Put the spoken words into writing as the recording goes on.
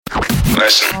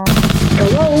Listen.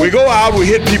 Hello? We go out, we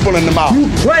hit people in the mouth. You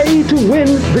play to win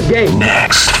the game.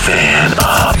 Next Fan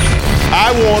Up.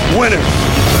 I want winners.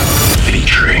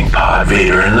 Featuring Pod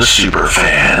Vader and the Super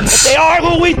Fans. They are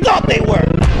who we thought they were.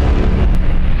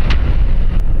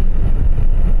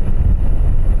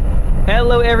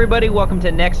 Hello, everybody. Welcome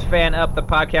to Next Fan Up, the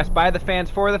podcast by the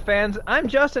fans for the fans. I'm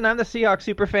Justin. I'm the Seahawks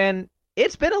super fan.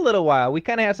 It's been a little while. We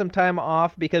kind of had some time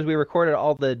off because we recorded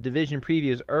all the division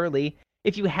previews early.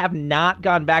 If you have not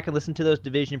gone back and listened to those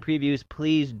division previews,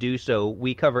 please do so.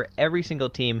 We cover every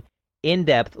single team in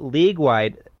depth,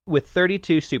 league-wide, with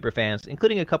 32 super fans,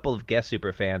 including a couple of guest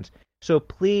super fans. So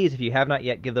please, if you have not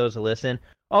yet, give those a listen.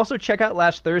 Also, check out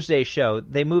last Thursday's show.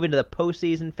 They move into the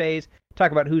postseason phase,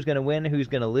 talk about who's going to win, who's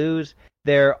going to lose.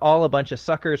 They're all a bunch of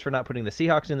suckers for not putting the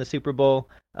Seahawks in the Super Bowl.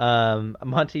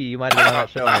 Monty, you might have been on that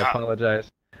show. I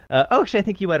apologize. Actually, I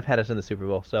think you might have had us in the Super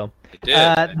Bowl. So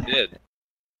I did.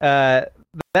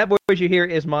 That voice you hear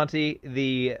is Monty,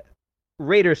 the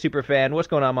Raiders super fan. What's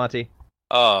going on, Monty?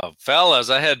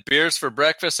 Fellas, I had beers for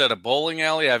breakfast at a bowling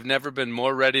alley. I've never been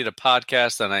more ready to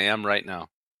podcast than I am right now.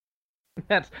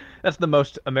 That's the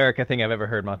most American thing I've ever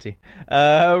heard, Monty.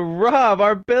 Rob,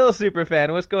 our Bill super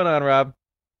fan. What's going on, Rob?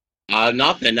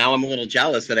 Nothing. Now I'm a little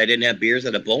jealous that I didn't have beers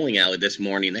at a bowling alley this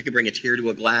morning. That could bring a tear to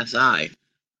a glass eye.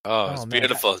 It's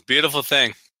beautiful. Beautiful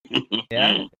thing.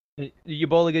 Yeah. You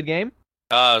bowl a good game?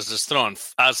 I was throwing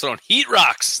heat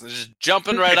rocks, just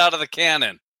jumping right out of the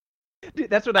cannon. Dude,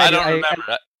 that's what I don't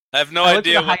remember. I have no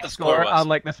idea what the score was. On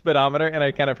like the speedometer, and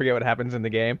I kind of forget what happens in the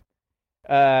game.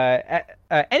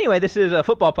 Anyway, this is a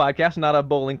football podcast, not a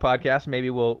bowling podcast. Maybe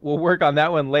we'll work on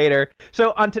that one later.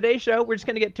 So on today's show, we're just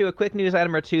going to get to a quick news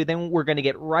item or two. Then we're going to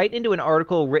get right into an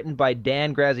article written by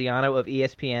Dan Graziano of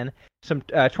ESPN. Some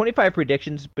 25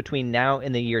 predictions between now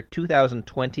and the year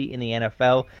 2020 in the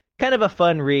NFL. Kind of a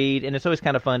fun read, and it's always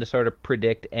kind of fun to sort of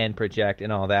predict and project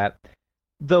and all that.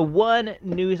 The one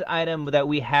news item that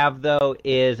we have, though,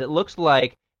 is it looks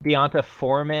like D'Onta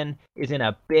Foreman is in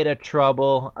a bit of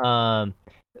trouble.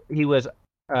 He was,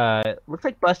 looks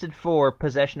like busted for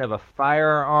possession of a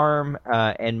firearm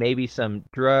and maybe some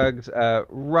drugs.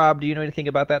 Rob, do you know anything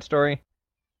about that story?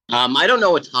 I don't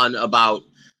know a ton about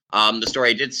the story.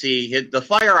 I did see the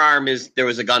firearm there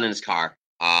was a gun in his car,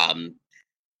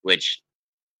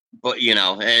 but you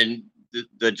know, and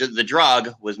the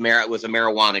drug was a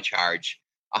marijuana charge.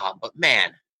 But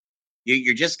man,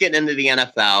 you're just getting into the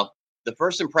NFL. The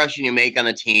first impression you make on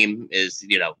a team is,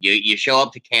 you know, you show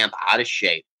up to camp out of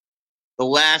shape. The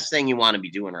last thing you want to be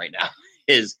doing right now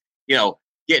is, you know,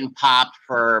 getting popped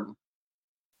for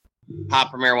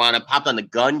marijuana, popped on the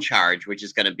gun charge, which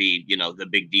is going to be, you know, the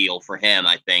big deal for him,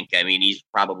 I think. I mean, he's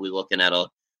probably looking at a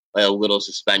little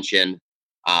suspension,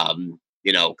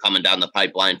 you know, coming down the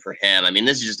pipeline for him. I mean,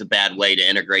 this is just a bad way to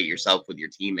integrate yourself with your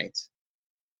teammates.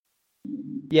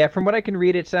 Yeah, from what I can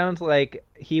read, it sounds like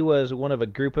he was one of a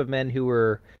group of men who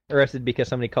were arrested because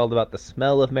somebody called about the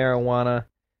smell of marijuana.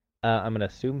 I'm going to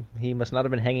assume he must not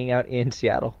have been hanging out in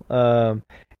Seattle.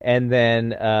 And then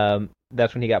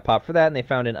that's when he got popped for that, and they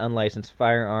found an unlicensed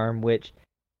firearm, which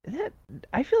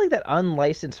I feel like that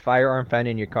unlicensed firearm found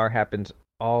in your car happens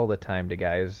all the time to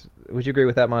guys. Would you agree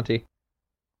with that, Monty?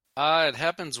 It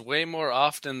happens way more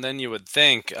often than you would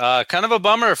think. Kind of a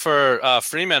bummer for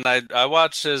Freeman. I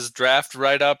watched his draft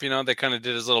write-up. You know, they kind of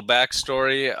did his little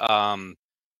backstory.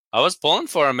 I was pulling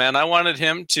for him, man. I wanted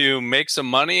him to make some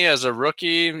money as a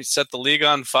rookie, set the league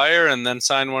on fire, and then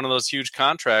sign one of those huge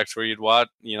contracts where you'd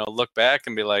look back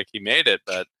and be like, he made it,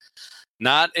 but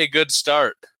not a good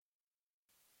start.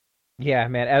 Yeah,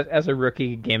 man. As a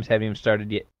rookie, games haven't even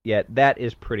started yet. That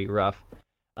is pretty rough.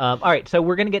 All right, so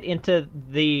we're going to get into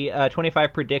the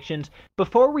 25 predictions.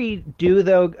 Before we do,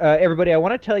 though, everybody, I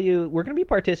want to tell you we're going to be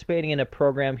participating in a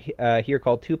program here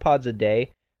called 2 Pods a Day.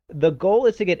 The goal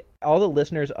is to get all the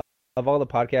listeners of all the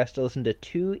podcasts to listen to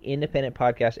 2 independent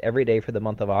podcasts every day for the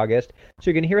month of August. So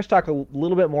you're going to hear us talk a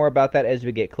little bit more about that as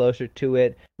we get closer to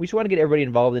it. We just want to get everybody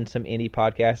involved in some indie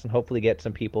podcasts and hopefully get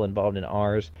some people involved in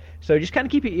ours. So just kind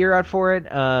of keep your ear out for it.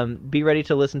 Be ready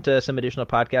to listen to some additional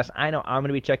podcasts. I know I'm going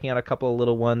to be checking out a couple of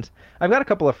little ones. I've got a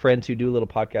couple of friends who do little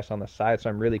podcasts on the side, so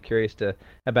I'm really curious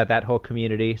about that whole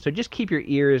community. So just keep your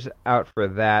ears out for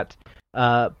that.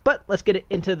 But let's get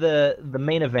into the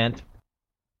main event.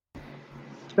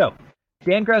 So,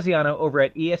 Dan Graziano over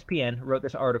at ESPN wrote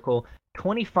this article,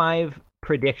 25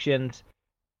 predictions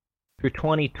through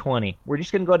 2020. We're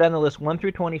just going to go down the list 1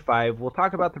 through 25. We'll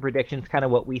talk about the predictions, kind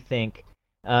of what we think.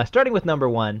 Starting with number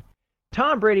 1,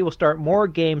 Tom Brady will start more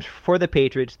games for the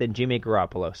Patriots than Jimmy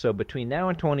Garoppolo. So between now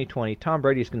and 2020, Tom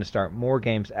Brady is going to start more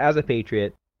games as a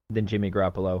Patriot than Jimmy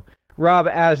Garoppolo. Rob,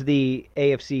 as the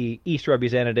AFC East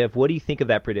representative, what do you think of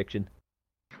that prediction?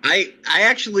 I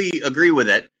actually agree with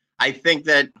it. I think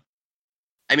that,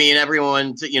 I mean,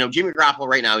 everyone, Jimmy Garoppolo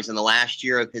right now, he's in the last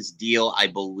year of his deal, I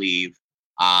believe.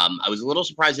 I was a little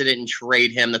surprised they didn't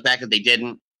trade him. The fact that they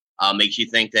didn't makes you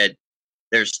think that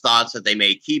there's thoughts that they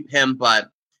may keep him, but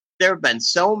there have been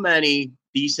so many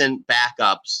decent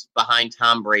backups behind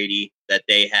Tom Brady that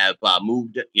they have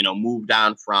moved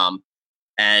on from.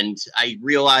 And I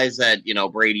realize that,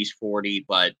 Brady's 40,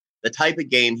 but the type of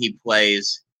game he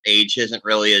plays, age isn't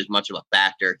really as much of a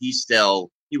factor. He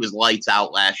was lights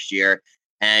out last year.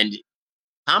 And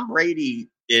Tom Brady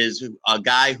is a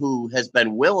guy who has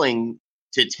been willing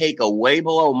to take a way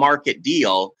below market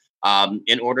deal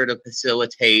in order to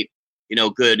facilitate,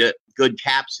 good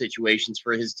cap situations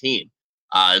for his team.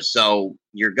 So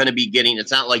you're going to be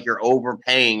it's not like you're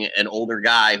overpaying an older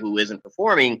guy who isn't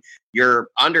performing. You're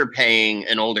underpaying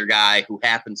an older guy who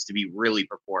happens to be really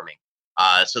performing.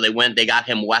 So they got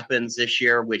him weapons this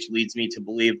year, which leads me to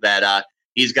believe that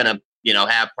he's going to,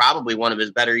 have probably one of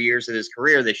his better years of his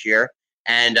career this year.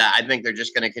 And I think they're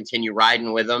just going to continue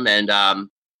riding with him. And,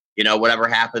 whatever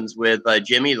happens with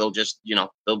Jimmy, they'll just,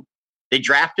 they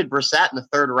drafted Brissett in the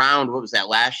third round. What was that,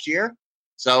 last year?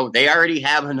 So they already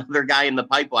have another guy in the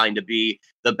pipeline to be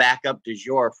the backup du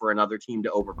jour for another team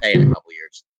to overpay in a couple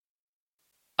years.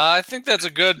 I think that's a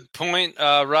good point,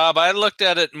 Rob. I looked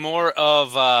at it more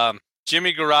of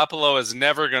Jimmy Garoppolo is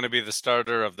never going to be the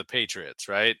starter of the Patriots,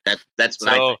 right? That's what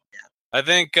I think. Yeah. I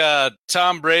think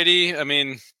Tom Brady, I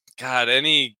mean, God,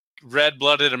 any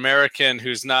red-blooded American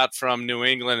who's not from New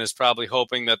England is probably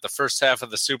hoping that the first half of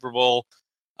the Super Bowl,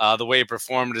 the way he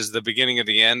performed, is the beginning of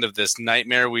the end of this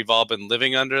nightmare we've all been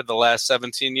living under the last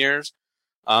 17 years.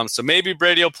 So maybe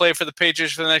Brady will play for the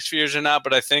Patriots for the next few years or not,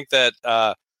 but I think that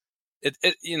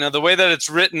the way that it's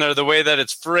written or the way that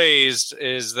it's phrased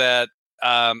is that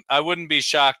I wouldn't be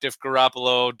shocked if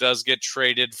Garoppolo does get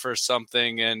traded for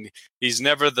something and he's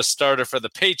never the starter for the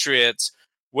Patriots.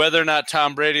 Whether or not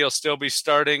Tom Brady will still be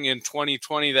starting in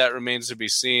 2020, that remains to be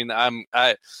seen. I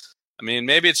mean,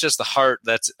 maybe it's just the heart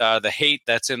that's the hate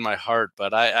that's in my heart,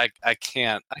 but I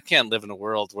can't live in a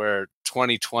world where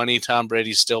 2020 Tom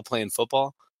Brady's still playing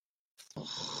football.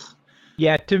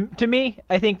 Yeah, to me,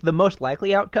 I think the most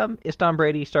likely outcome is Tom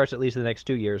Brady starts at least the next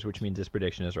 2 years, which means this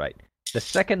prediction is right. The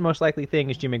second most likely thing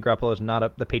is Jimmy Garoppolo is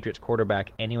not the Patriots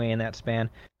quarterback anyway in that span,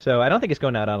 so I don't think it's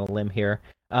going out on a limb here.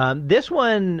 This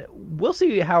one, we'll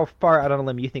see how far out on a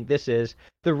limb you think this is.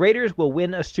 The Raiders will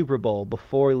win a Super Bowl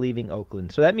before leaving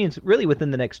Oakland, so that means really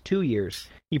within the next 2 years,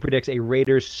 he predicts a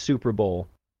Raiders Super Bowl.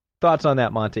 Thoughts on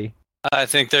that, Monty? I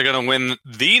think they're going to win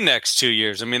the next 2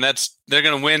 years. I mean, they're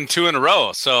going to win 2 in a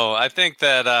row. So I think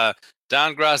that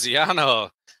Don Graziano, I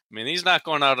mean, he's not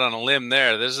going out on a limb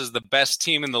there. This is the best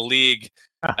team in the league.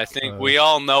 I think we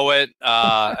all know it.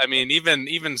 I mean, even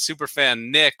superfan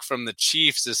Nick from the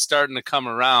Chiefs is starting to come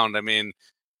around. I mean,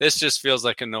 this just feels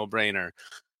like a no-brainer.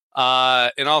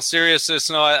 In all seriousness,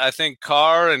 no, I think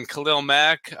Carr and Khalil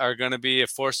Mack are going to be a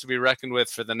force to be reckoned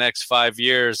with for the next 5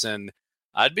 years, and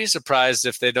I'd be surprised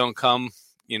if they don't come,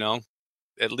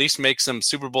 at least make some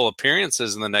Super Bowl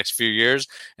appearances in the next few years.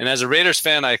 And as a Raiders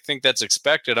fan, I think that's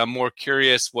expected. I'm more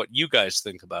curious what you guys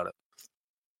think about it.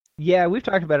 Yeah, we've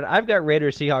talked about it. I've got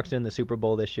Raiders Seahawks in the Super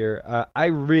Bowl this year. I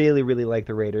really, really like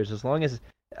the Raiders. As long as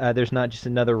there's not just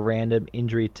another random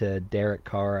injury to Derek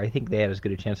Carr, I think they had as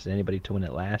good a chance as anybody to win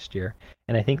it last year.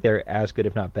 And I think they're as good,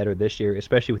 if not better, this year,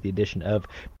 especially with the addition of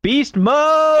Beast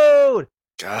Mode!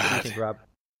 God. What do you think, Rob?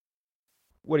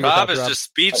 Rob is just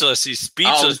speechless. He's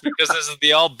speechless because this is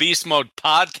the All Beast Mode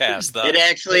podcast.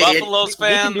 Buffalo's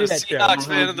fan, the Seahawks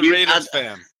fan, and the Raiders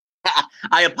fan.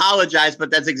 I apologize,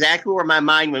 but that's exactly where my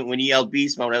mind went when he yelled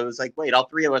Beast Mode. I was like, wait, all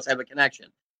three of us have a connection.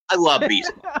 I love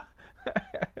Beast Mode.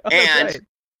 And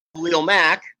Khalil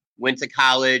Mack went to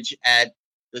college at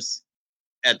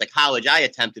the college I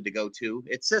attempted to go to,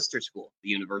 its sister school, the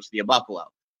University of Buffalo.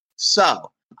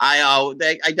 So I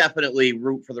definitely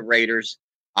root for the Raiders.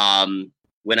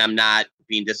 When I'm not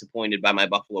being disappointed by my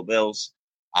Buffalo Bills.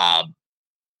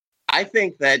 I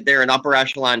think that they're an upper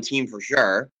echelon team for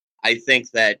sure. I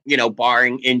think that,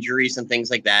 barring injuries and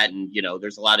things like that, and,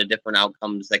 there's a lot of different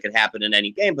outcomes that could happen in any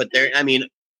game, but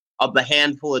of the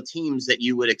handful of teams that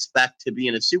you would expect to be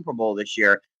in a Super Bowl this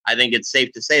year, I think it's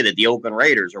safe to say that the Oakland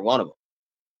Raiders are one of them.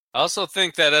 I also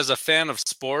think that as a fan of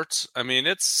sports,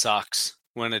 it sucks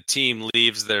when a team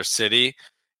leaves their city.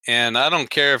 And I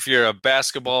don't care if you're a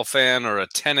basketball fan or a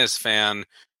tennis fan,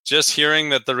 just hearing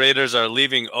that the Raiders are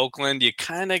leaving Oakland, you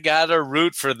kind of got to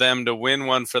root for them to win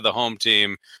one for the home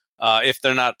team if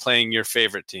they're not playing your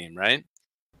favorite team, right?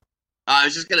 I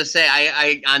was just going to say,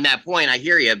 I on that point, I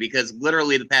hear you, because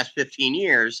literally the past 15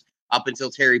 years, up until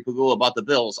Terry Pagula bought the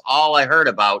Bills, all I heard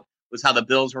about was how the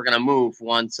Bills were going to move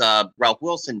once Ralph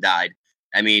Wilson died.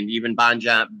 I mean, even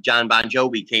John Bon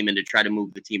Jovi came in to try to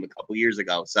move the team a couple years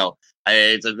ago. So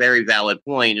it's a very valid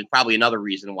point. It's probably another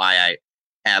reason why I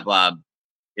have, a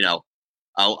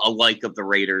like of the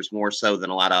Raiders more so than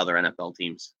a lot of other NFL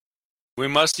teams. We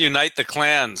must unite the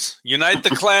clans. Unite the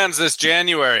clans this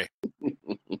January.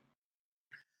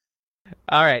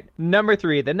 All right, number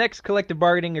 3. The next collective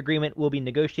bargaining agreement will be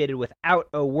negotiated without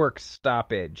a work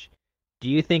stoppage. Do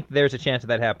you think there's a chance of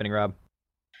that happening, Rob?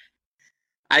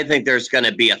 I think there's going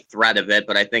to be a threat of it,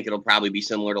 but I think it'll probably be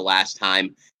similar to last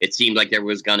time. It seemed like there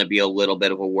was going to be a little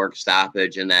bit of a work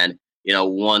stoppage, and then,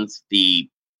 once the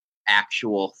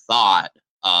actual thought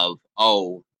of,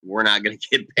 we're not going to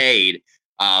get paid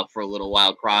for a little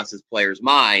while crosses players'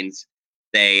 minds,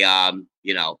 they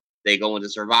go into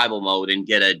survival mode and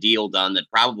get a deal done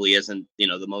that probably isn't,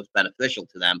 the most beneficial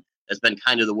to them. That's been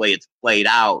kind of the way it's played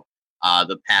out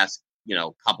the past,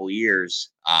 couple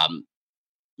years,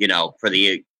 for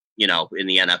the, in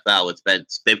the NFL.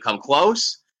 They've come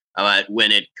close.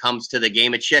 When it comes to the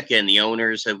game of chicken, the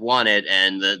owners have won it,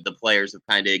 and the players have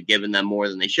kind of given them more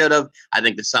than they should have. I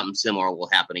think that something similar will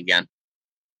happen again.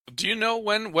 Do you know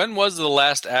when was the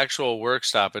last actual work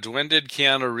stoppage? When did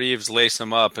Keanu Reeves lace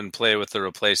him up and play with the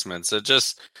replacements? It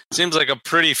just seems like a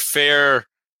pretty fair,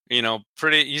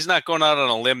 he's not going out on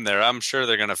a limb there. I'm sure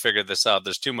they're going to figure this out.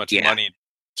 There's too much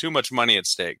money at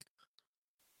stake.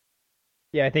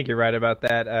 Yeah, I think you're right about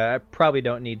that. I probably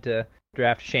don't need to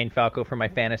draft Shane Falco for my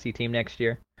fantasy team next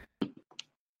year.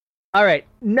 All right,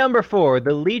 number 4,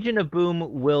 the Legion of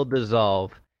Boom will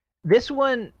dissolve. This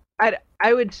one,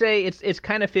 I would say it's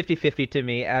kind of 50-50 to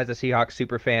me as a Seahawks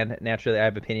superfan. Naturally, I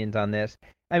have opinions on this.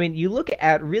 I mean, you look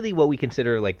at really what we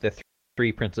consider like the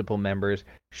 3 principal members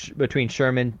between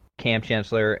Sherman, Cam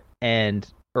Chancellor,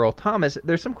 and Earl Thomas.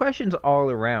 There's some questions all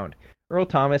around. Earl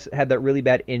Thomas had that really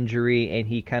bad injury, and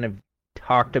he kind of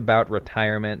talked about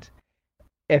retirement.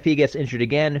 If he gets injured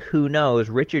again, who knows?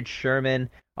 Richard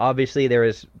Sherman, obviously there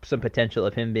is some potential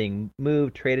of him being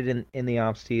moved, traded in the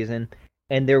offseason,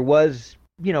 and there was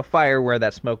fire where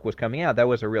that smoke was coming out. That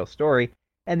was a real story.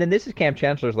 And then this is Cam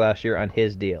Chancellor's last year on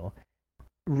his deal.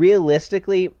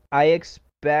 Realistically, I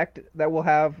expect that we'll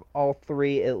have all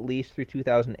 3 at least through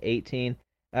 2018.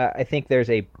 I think there's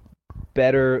a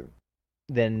better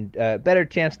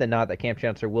chance than not that Cam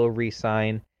Chancellor will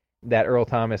re-sign, that Earl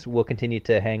Thomas will continue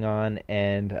to hang on,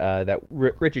 and that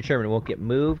Richard Sherman won't get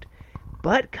moved.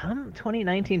 But come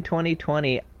 2019,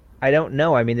 2020, I don't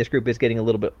know. I mean, this group is getting a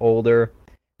little bit older.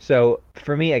 So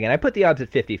for me, again, I put the odds at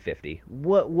 50-50.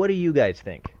 What do you guys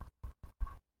think?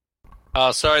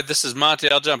 Sorry, this is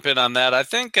Monty. I'll jump in on that. I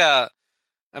think,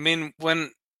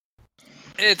 when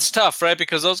it's tough, right?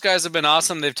 Because those guys have been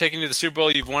awesome. They've taken you to the Super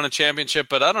Bowl. You've won a championship.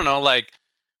 But I don't know,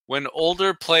 when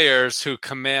older players who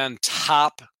command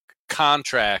top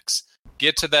contracts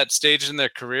get to that stage in their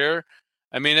career,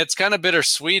 it's kind of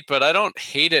bittersweet, but I don't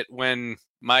hate it when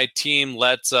my team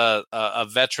lets a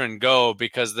veteran go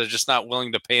because they're just not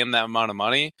willing to pay him that amount of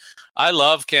money. I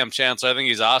love Cam Chancellor. I think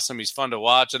he's awesome. He's fun to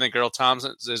watch. I think Earl Thomas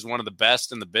is one of the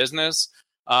best in the business.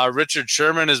 Richard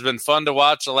Sherman has been fun to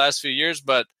watch the last few years,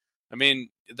 but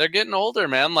they're getting older,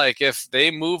 man. Like, if they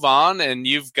move on and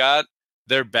you've got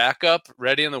their backup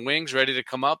ready in the wings, ready to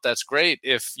come up, that's great.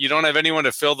 If you don't have anyone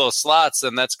to fill those slots,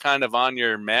 then that's kind of on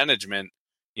your management.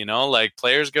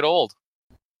 Players get old.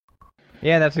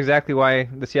 Yeah, that's exactly why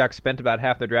the Seahawks spent about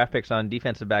half their draft picks on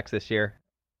defensive backs this year,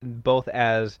 both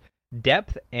as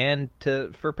depth and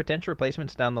for potential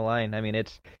replacements down the line.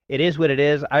 It is what it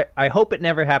is. I hope it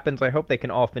never happens. I hope they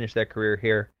can all finish their career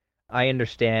here. I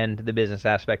understand the business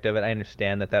aspect of it. I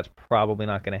understand that that's probably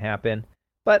not going to happen,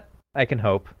 but I can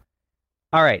hope.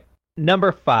 All right,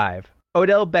 number 5.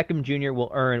 Odell Beckham Jr.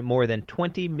 will earn more than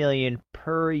 $20 million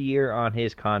per year on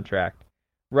his contract.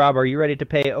 Rob, are you ready to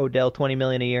pay Odell $20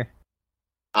 million a year?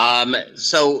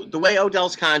 So the way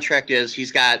Odell's contract is,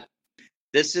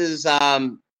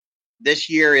 this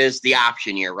year is the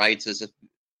option year, right? So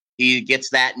he gets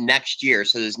that next year.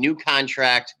 So his new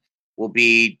contract will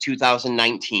be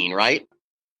 2019, right?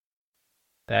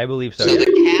 I believe so. So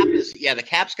the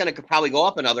cap's going to probably go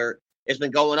up it's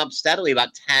been going up steadily about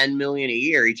 $10 million a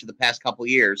year each of the past couple of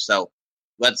years. So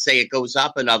let's say it goes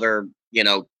up another,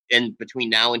 in between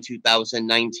now and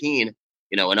 2019,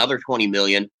 another $20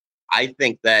 million. I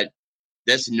think that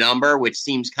this number, which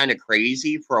seems kind of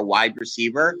crazy for a wide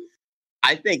receiver,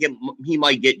 I think he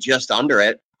might get just under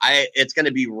it. It's going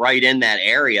to be right in that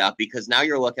area, because now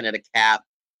you're looking at a cap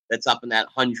that's up in that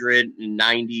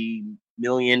 $190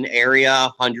 million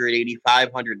area,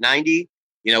 185, 190,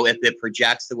 if it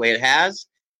projects the way it has.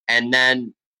 And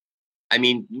then, I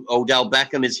mean, Odell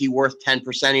Beckham, is he worth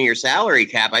 10% of your salary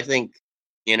cap? I think,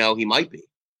 he might be.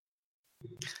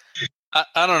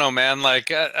 I don't know, man. Like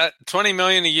 $20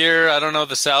 million a year. I don't know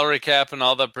the salary cap and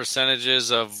all the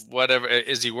percentages of whatever.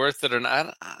 Is he worth it or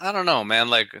not? I don't know, man.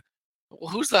 Like,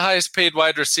 who's the highest paid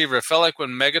wide receiver? It felt like when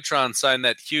Megatron signed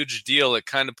that huge deal, it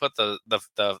kind of put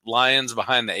the Lions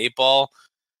behind the eight ball.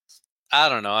 I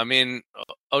don't know. I mean,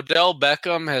 Odell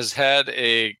Beckham has had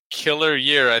a killer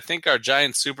year. I think our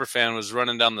Giants superfan was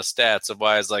running down the stats of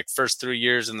why his first 3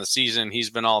 years in the season he's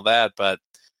been all that. But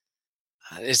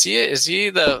is he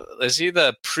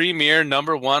the premier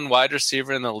number one wide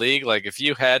receiver in the league? Like, if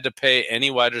you had to pay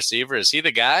any wide receiver, is he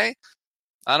the guy?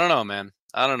 I don't know, man.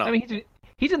 I don't know. I mean,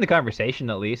 he's in the conversation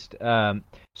at least.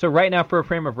 So right now, for a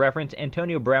frame of reference,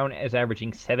 Antonio Brown is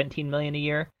averaging $17 million a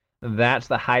year. That's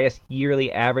the highest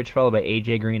yearly average, followed by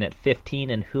AJ Green at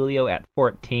 15 and Julio at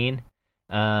 14.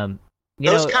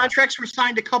 Those contracts were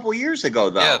signed a couple years ago,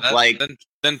 though. Yeah,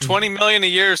 then $20 million a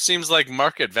year seems like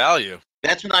market value.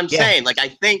 That's what I'm saying. Like, I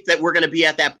think that we're going to be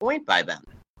at that point by then.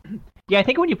 Yeah, I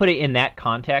think when you put it in that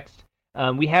context,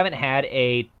 we haven't had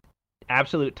a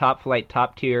absolute top flight,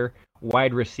 top tier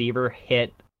wide receiver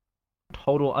hit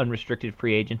total unrestricted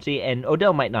free agency, and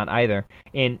Odell might not either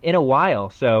in a while.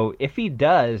 So if he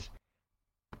does,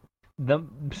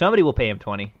 somebody will pay him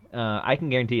 20. I can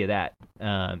guarantee you that.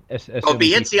 If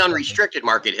he hits the unrestricted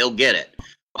market, he'll get it.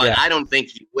 But I don't think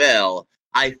he will.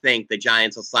 I think the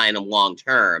Giants will sign him long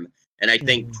term, and I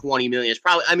think 20 million is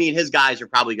probably. I mean, his guys are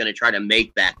probably going to try to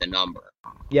make that the number.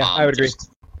 Yeah, I would agree.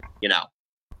 All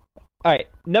right,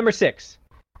 number 6.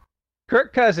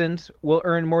 Kirk Cousins will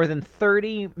earn more than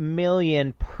 $30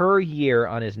 million per year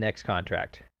on his next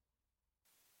contract.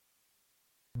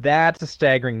 That's a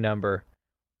staggering number.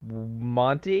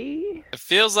 Monty? It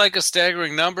feels like a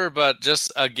staggering number, but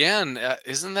just, again,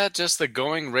 isn't that just the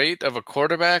going rate of a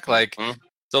quarterback?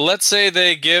 So let's say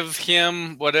they give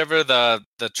him whatever the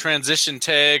transition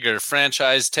tag or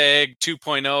franchise tag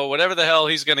 2.0, whatever the hell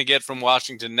he's going to get from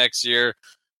Washington next year.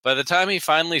 By the time he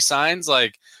finally signs,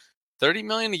 $30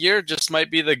 million a year just might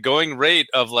be the going rate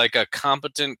of a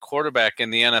competent quarterback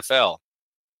in the NFL.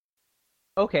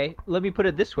 Okay, let me put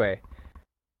it this way.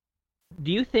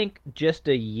 Do you think just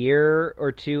a year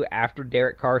or two after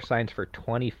Derek Carr signs for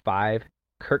 25,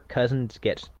 Kirk Cousins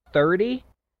gets 30?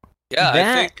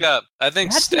 Yeah, I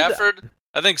think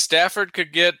Stafford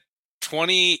could get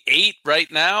 28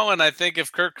 right now, and I think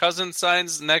if Kirk Cousins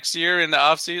signs next year in the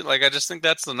offseason, I just think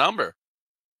that's the number.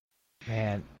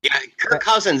 Man. Yeah, Kirk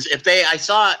Cousins, I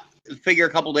saw a figure a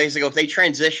couple days ago, if they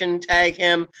transition tag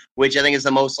him, which I think is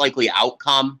the most likely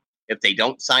outcome if they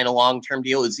don't sign a long-term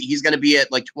deal, is he's going to be at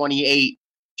 28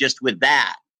 just with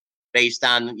that, based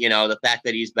on, the fact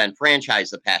that he's been franchised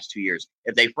the past 2 years.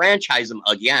 If they franchise him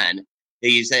again,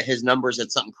 his numbers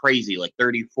at something crazy,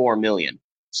 34 million.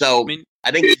 So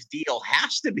I think his deal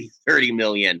has to be 30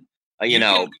 million, or they're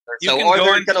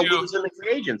going to lose in the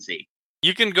free agency.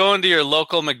 You can go into your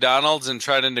local McDonald's and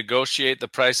try to negotiate the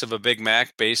price of a Big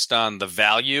Mac based on the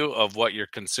value of what you're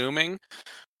consuming,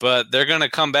 but they're going to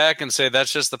come back and say,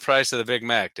 that's just the price of the Big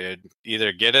Mac, dude.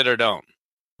 Either get it or don't.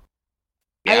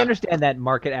 Yeah. I understand that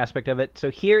market aspect of it.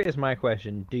 So here is my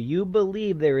question. Do you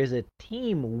believe there is a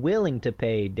team willing to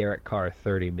pay Derek Carr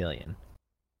 $30 million?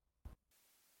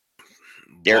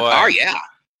 Derek Carr, yeah.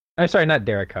 I'm sorry, not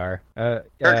Derek Carr. Kirk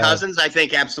Cousins, I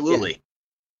think, absolutely.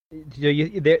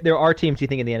 Yeah. There are teams you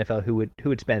think in the NFL who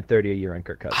would spend 30 a year on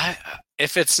Kirk Cousins.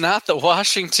 If it's not the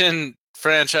Washington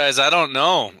franchise, I don't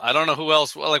know. I don't know who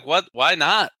else. What? Why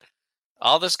not?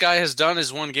 All this guy has done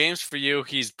is won games for you.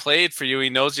 He's played for you. He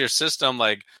knows your system.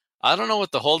 I don't know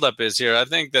what the holdup is here. I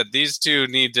think that these two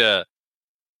need to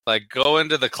go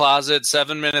into the closet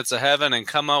 7 minutes of heaven and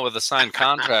come out with a signed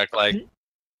contract.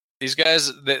 These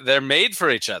guys, they're made for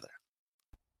each other.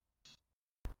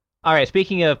 All right,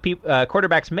 speaking of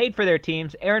quarterbacks made for their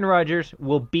teams, Aaron Rodgers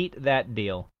will beat that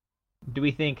deal. Do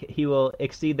we think he will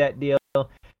exceed that deal?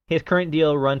 His current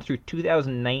deal runs through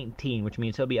 2019, which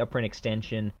means he'll be up for an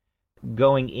extension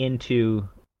going into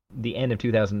the end of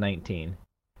 2019.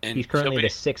 And he's currently the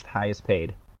 6th highest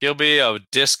paid. He'll be a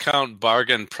discount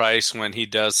bargain price when he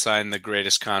does sign the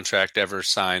greatest contract ever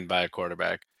signed by a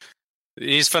quarterback.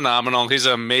 He's phenomenal. He's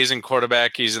an amazing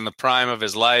quarterback. He's in the prime of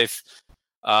his life.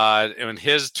 When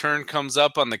his turn comes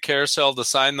up on the carousel to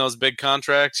sign those big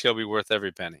contracts, he'll be worth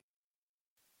every penny.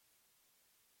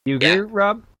 You agree,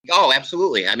 Rob? Oh,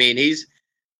 absolutely. I mean,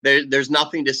 there's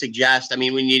nothing to suggest. I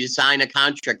mean, when you sign a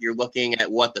contract, you're looking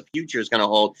at what the future is going to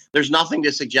hold. There's nothing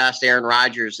to suggest Aaron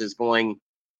Rodgers is going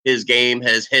his game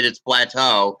has hit its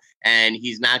plateau, and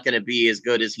he's not going to be as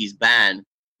good as he's been,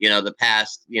 the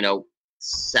past,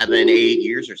 7, 8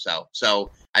 years or so.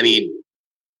 So, I mean,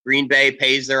 Green Bay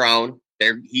pays their own.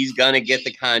 He's going to get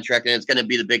the contract, and it's going to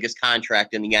be the biggest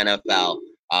contract in the NFL,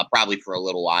 probably for a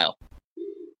little while.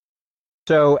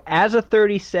 So, as a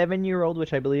 37-year-old,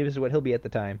 which I believe is what he'll be at the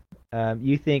time,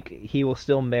 you think he will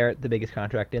still merit the biggest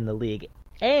contract in the league,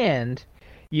 and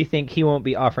you think he won't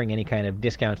be offering any kind of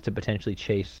discounts to potentially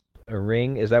chase a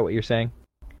ring? Is that what you're saying?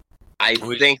 I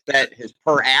think that his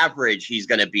per average, he's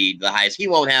going to be the highest. He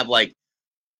won't have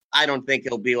I don't think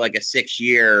it'll be like a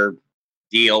 6-year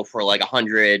deal for like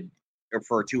 100 or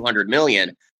for 200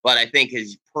 million, but I think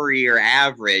his per year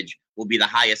average will be the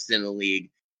highest in the league,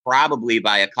 probably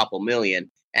by a couple million.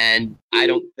 And I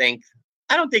don't think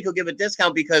he'll give a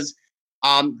discount because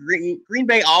Green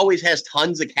Bay always has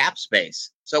tons of cap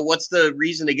space. So what's the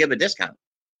reason to give a discount?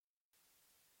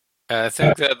 I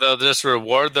think that they'll just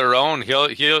reward their own. He'll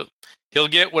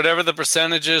get whatever the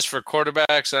percentage is for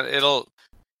quarterbacks.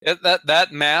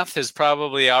 That math has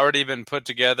probably already been put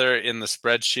together in the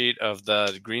spreadsheet of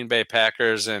the Green Bay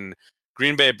Packers, and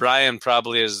Green Bay Brian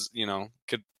probably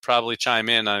could probably chime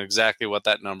in on exactly what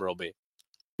that number will be.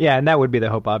 Yeah, and that would be the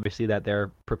hope, obviously, that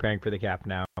they're preparing for the cap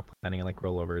now, planning on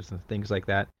rollovers and things like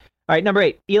that. All right, number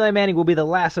 8, Eli Manning will be the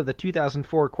last of the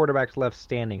 2004 quarterbacks left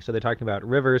standing. So they're talking about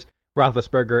Rivers,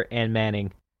 Roethlisberger, and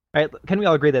Manning. All right, can we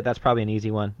all agree that that's probably an easy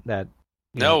one?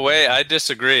 No way, I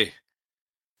disagree.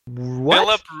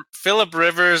 What? Philip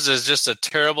Rivers is just a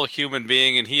terrible human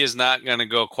being, and he is not going to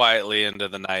go quietly into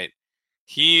the night.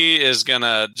 He is going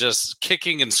to just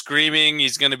kicking and screaming.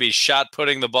 He's going to be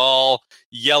shot-putting the ball,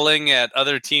 yelling at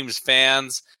other teams'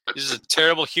 fans. He's a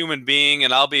terrible human being,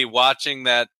 and I'll be watching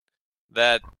that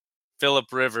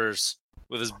Philip Rivers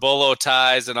with his bolo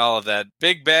ties and all of that.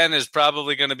 Big Ben is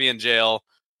probably going to be in jail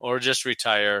or just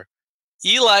retire.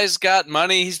 Eli's got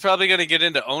money. He's probably going to get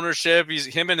into ownership.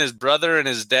 Him and his brother and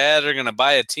his dad are going to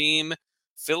buy a team.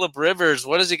 Philip Rivers,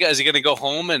 what is he got? Is he going to go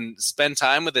home and spend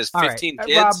time with his 15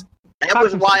 kids? Rob, that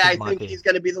was why I think he's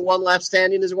going to be the one left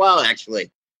standing as well, actually.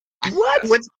 What?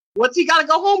 What's he got to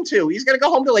go home to? He's going to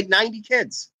go home to 90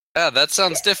 kids. Yeah, that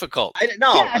sounds difficult. I don't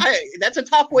know. That's a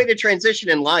tough way to transition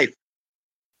in life.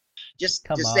 Just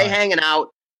stay hanging out,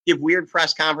 give weird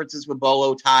press conferences with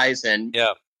bolo ties, and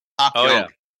talk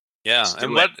junk. Yeah,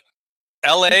 and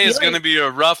LA is going to be a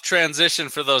rough transition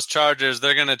for those Chargers.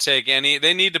 They're going to take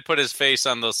they need to put his face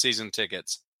on those season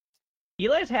tickets.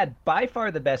 Eli's had by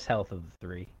far the best health of the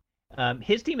three.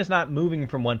 His team is not moving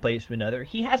from one place to another.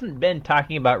 He hasn't been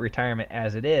talking about retirement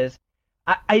as it is.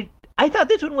 I thought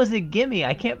this one was a gimme.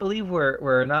 I can't believe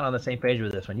we're not on the same page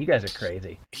with this one. You guys are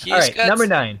crazy. All right, number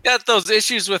 9. Got those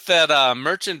issues with that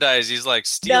merchandise. He's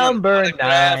stealing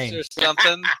autographs or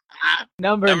something.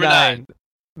 Number 9.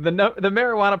 The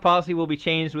marijuana policy will be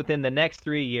changed within the next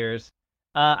 3 years.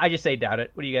 I just say doubt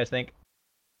it. What do you guys think?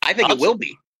 I think it will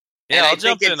be. Yeah, I'll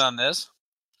jump in on this.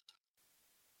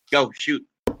 Go, shoot.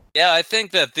 Yeah, I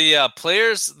think that the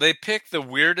players, they pick the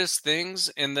weirdest things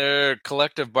in their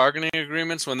collective bargaining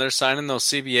agreements when they're signing those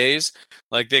CBAs.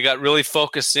 They got really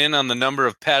focused in on the number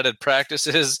of padded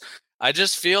practices. I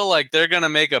just feel like they're going to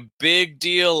make a big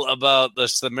deal about the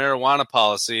marijuana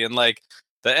policy. And the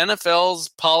NFL's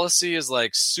policy is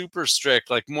super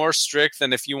strict, more strict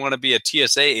than if you want to be a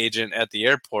TSA agent at the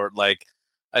airport.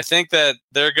 I think that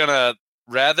they're going to,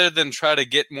 rather than try to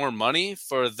get more money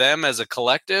for them as a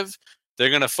collective, they're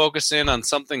going to focus in on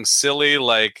something silly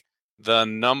like the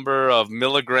number of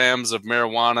milligrams of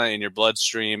marijuana in your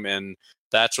bloodstream, and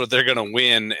that's what they're going to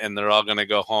win, and they're all going to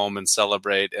go home and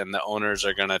celebrate, and the owners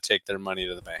are going to take their money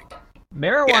to the bank.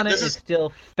 Marijuana is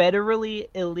still federally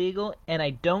illegal, and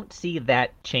I don't see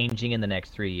that changing in the next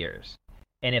 3 years.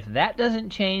 And if that doesn't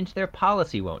change, their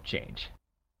policy won't change.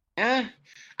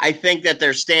 I think that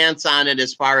their stance on it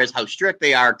as far as how strict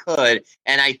they are could,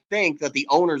 and I think that the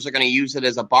owners are going to use it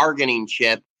as a bargaining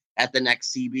chip at the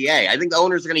next CBA. I think the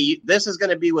owners are going to this is going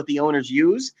to be what the owners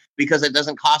use because it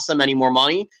doesn't cost them any more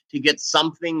money to get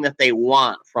something that they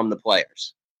want from the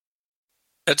players.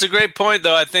 That's a great point,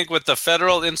 though. I think with the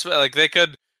federal, they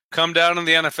could come down in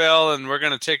the NFL and we're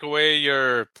going to take away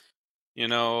your,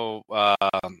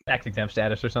 tax exempt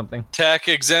status or something. Tax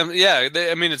exempt, yeah.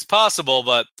 It's possible,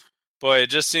 but boy, it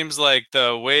just seems like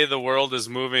the way the world is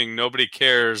moving, nobody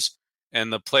cares,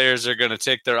 and the players are going to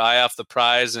take their eye off the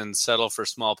prize and settle for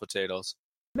small potatoes.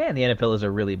 Man, the NFL is a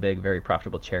really big, very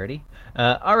profitable charity.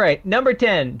 All right, number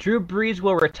 10, Drew Brees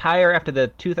will retire after the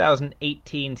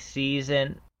 2018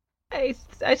 season. I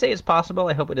say it's possible.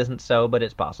 I hope it isn't so, but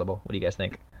it's possible. What do you guys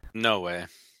think? No way.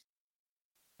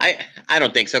 I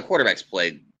don't think so. Quarterbacks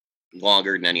play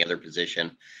longer than any other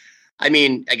position. I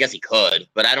mean, I guess he could,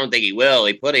 but I don't think he will.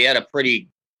 He had a pretty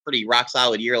rock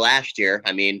solid year last year.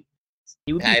 I mean,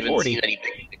 He would be I haven't 40. seen any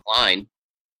big decline.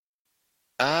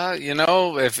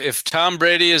 If Tom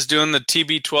Brady is doing the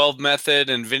TB12 method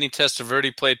and Vinny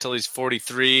Testaverde played till he's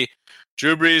 43,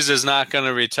 Drew Brees is not going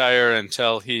to retire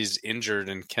until he's injured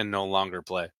and can no longer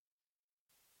play.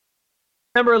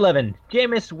 Number 11,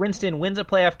 Jameis Winston wins a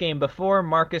playoff game before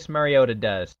Marcus Mariota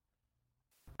does.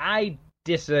 I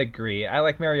disagree. I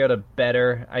like Mariota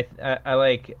better. I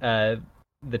like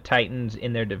the Titans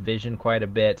in their division quite a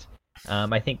bit.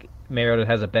 I think Mariota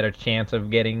has a better chance of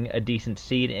getting a decent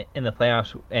seed in the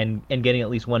playoffs and getting at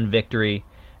least one victory.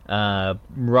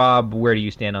 Rob, where do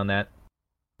you stand on that?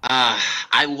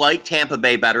 I like Tampa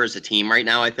Bay better as a team right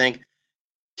now, I think.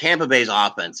 Tampa Bay's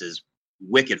offense is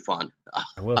wicked fun.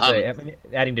 I will say,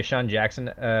 adding Deshaun Jackson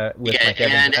with Mike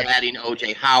and Evans. adding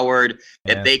O.J. Howard.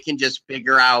 Yeah. If they can just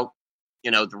figure out,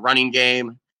 the running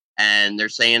game, and they're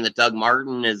saying that Doug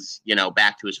Martin is,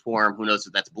 back to his form. Who knows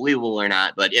if that's believable or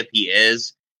not, but if he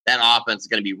is, that offense is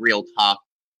going to be real tough.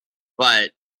 But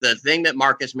the thing that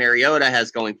Marcus Mariota has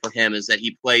going for him is that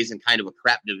he plays in kind of a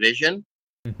crap division,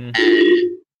 Mhm.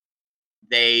 and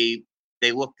they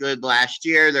looked good last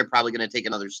year. They're probably going to take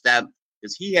another step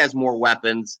because he has more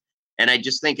weapons, and I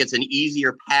just think it's an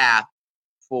easier path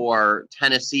for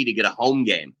Tennessee to get a home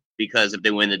game, because if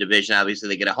they win the division, obviously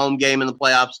they get a home game in the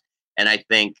playoffs, and I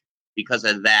think because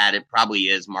of that, it probably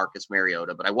is Marcus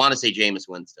Mariota, but I want to say Jameis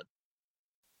Winston.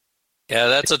 Yeah,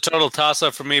 that's a total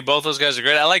toss-up for me. Both those guys are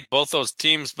great. I like both those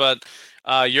teams, but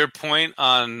your point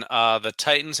on the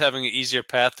Titans having an easier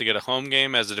path to get a home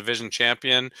game as a division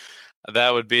champion,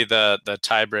 that would be the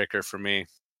tiebreaker for me.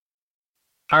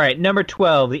 All right, number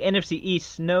 12, the NFC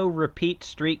East no repeat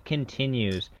streak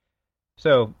continues.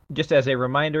 So, just as a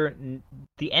reminder,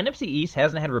 the NFC East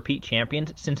hasn't had repeat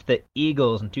champions since the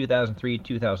Eagles in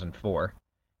 2003-2004.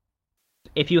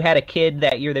 If you had a kid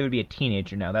that year, they would be a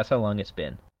teenager now. That's how long it's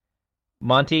been.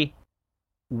 Monty,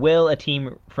 will a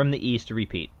team from the East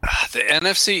repeat? The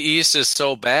NFC East is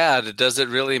so bad. Does it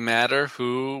really matter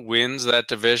who wins that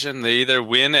division? They either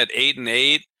win at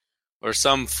 8-8, or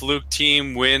some fluke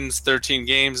team wins 13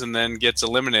 games and then gets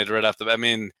eliminated right off the bat. I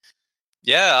mean,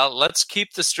 yeah, let's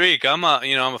keep the streak. I'm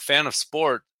a fan of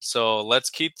sport, so let's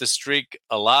keep the streak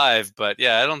alive. But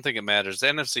yeah, I don't think it matters. The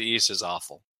NFC East is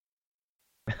awful.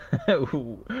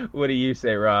 What do you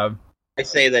say, Rob? I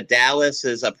say that Dallas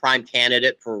is a prime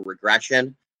candidate for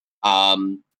regression.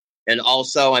 And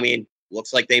also, I mean,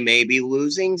 looks like they may be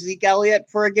losing Zeke Elliott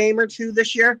for a game or two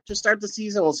this year to start the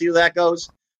season. We'll see how that goes.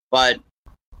 But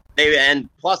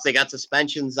plus they got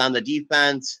suspensions on the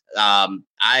defense.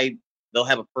 They'll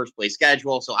have a first place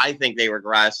schedule, so I think they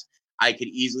regress. I could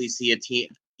easily see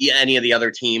any of the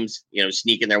other teams,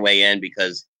 sneaking their way in,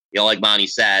 because, like Monty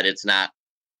said, it's not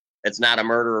a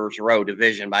murderer's row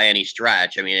division by any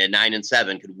stretch. I mean, at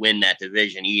 9-7 could win that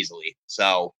division easily.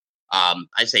 So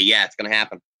I say, yeah, it's going to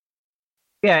happen.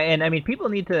 Yeah, and I mean, people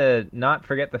need to not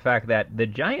forget the fact that the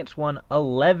Giants won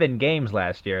 11 games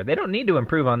last year. They don't need to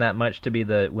improve on that much to be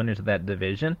the winners of that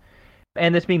division.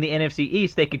 And this being the NFC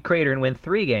East, they could crater and win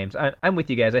 3 games. I'm with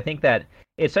you guys. I think that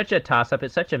it's such a toss-up.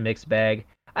 It's such a mixed bag.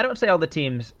 I don't say all the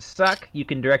teams suck. You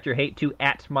can direct your hate to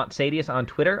 @Montsadius on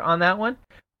Twitter on that one.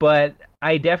 But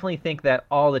I definitely think that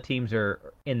all the teams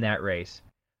are in that race.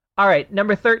 All right,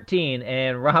 number 13.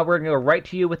 And Rob, we're going to go right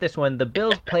to you with this one. The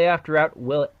Bills' playoff drought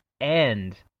will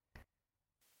end.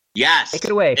 Yes. Take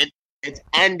it away. It's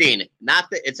ending.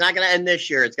 It's not going to end this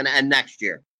year. It's going to end next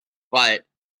year. But,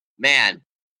 man,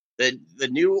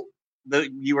 you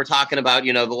were talking about,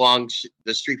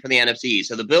 the streak for the NFC.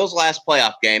 So the Bills' last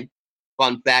playoff game,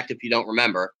 fun fact if you don't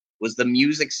remember, was the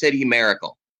Music City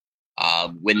Miracle.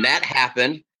 When that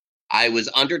happened, I was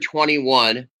under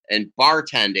 21 and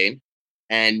bartending,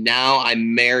 and now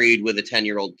I'm married with a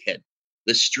 10-year-old kid.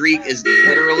 The streak is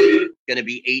literally going to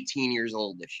be 18 years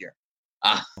old this year.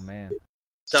 Oh man!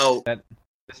 So the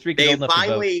streak is old enough to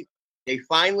vote. They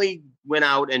finally went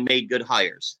out and made good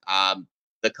hires.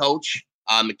 The coach,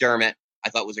 McDermott, I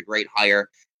thought was a great hire,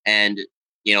 and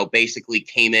basically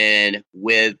came in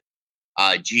with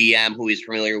GM who he's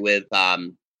familiar with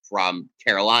from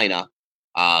Carolina.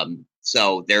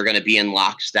 So they're going to be in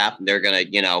lockstep. They're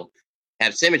going to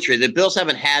have symmetry. The Bills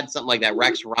haven't had something like that.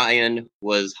 Rex Ryan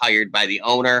was hired by the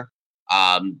owner,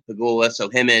 Pagula. So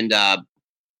him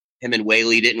and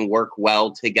Whaley didn't work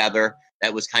well together.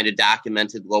 That was kind of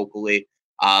documented locally.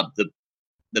 The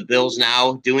Bills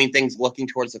now doing things looking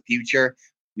towards the future.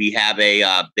 We have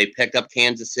they picked up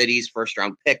Kansas City's first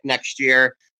round pick next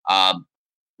year.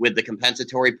 With the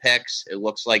compensatory picks, it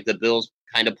looks like the Bills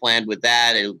kind of planned with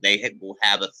that. They will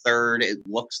have a third, it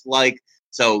looks like.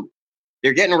 So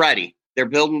they're getting ready. They're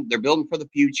building for the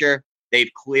future.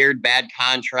 They've cleared bad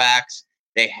contracts.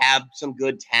 They have some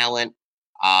good talent.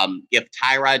 If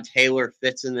Tyrod Taylor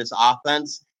fits in this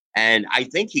offense, and I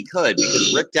think he could,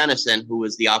 because Rick Dennison, who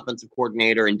was the offensive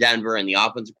coordinator in Denver and the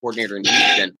offensive coordinator in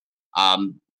Houston,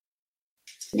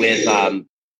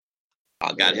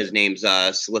 his name's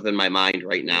slipping my mind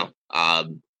right now.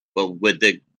 But with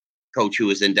the coach who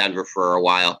was in Denver for a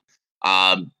while,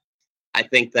 I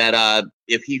think that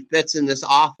if he fits in this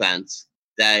offense,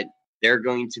 that they're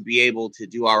going to be able to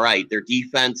do all right. Their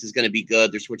defense is going to be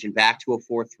good. They're switching back to a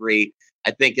 4-3.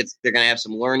 I think they're going to have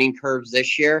some learning curves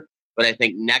this year, but I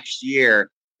think next year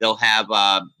they'll have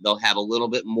a little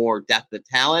bit more depth of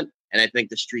talent, and I think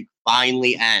the streak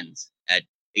finally ends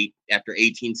after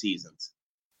 18 seasons.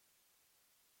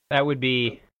 That would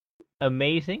be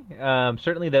amazing.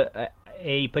 Certainly,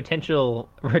 a potential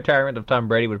retirement of Tom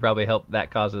Brady would probably help that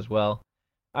cause as well.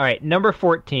 All right, number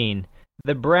 14.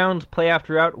 The Browns' playoff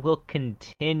drought will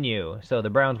continue. So the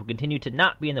Browns will continue to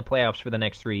not be in the playoffs for the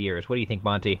next 3 years. What do you think,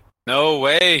 Monty? No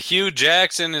way. Hugh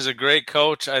Jackson is a great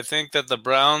coach. I think that the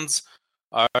Browns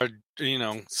are,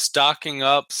 stocking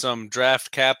up some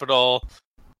draft capital.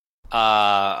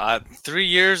 3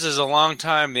 years is a long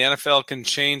time. The NFL can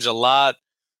change a lot.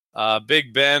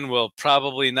 Big Ben will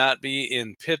probably not be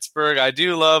in Pittsburgh. I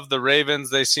do love the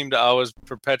Ravens. They seem to always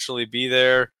perpetually be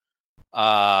there.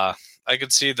 I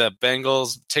could see the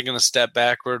Bengals taking a step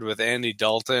backward with Andy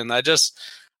Dalton.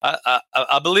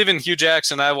 I believe in Hugh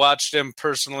Jackson. I watched him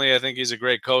personally. I think he's a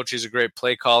great coach. He's a great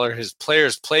play caller. His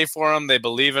players play for him. They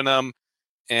believe in him.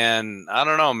 And I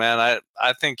don't know, man.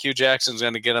 I think Hugh Jackson's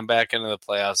going to get him back into the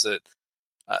playoffs.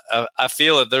 I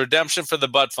feel it. The redemption for the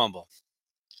butt fumble.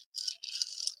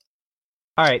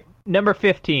 All right, number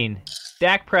 15.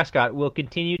 Dak Prescott will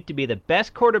continue to be the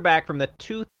best quarterback from the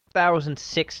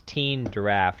 2016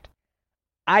 draft.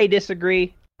 I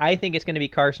disagree. I think it's going to be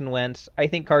Carson Wentz. I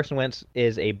think Carson Wentz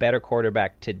is a better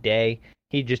quarterback today.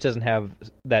 He just doesn't have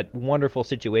that wonderful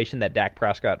situation that Dak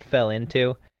Prescott fell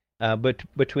into. But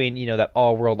between that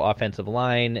all-world offensive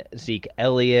line, Zeke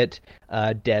Elliott,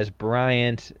 Dez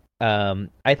Bryant,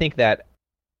 I think that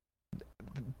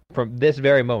from this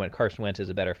very moment, Carson Wentz is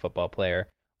a better football player.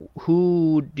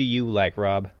 Who do you like,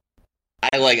 Rob?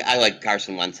 I like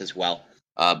Carson Wentz as well.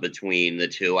 Between the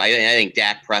two, I think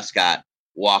Dak Prescott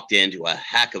walked into a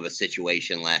heck of a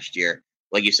situation last year.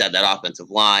 Like you said, that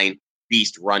offensive line,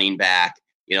 beast running back.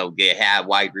 They have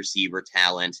wide receiver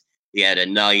talent. He had a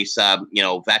nice,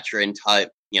 veteran type,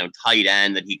 tight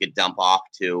end that he could dump off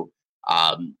to.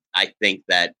 I think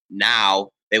that now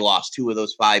they lost 2 of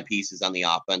those 5 pieces on the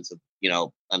offensive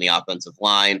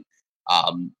line.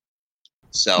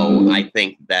 So I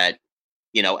think that,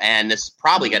 and this is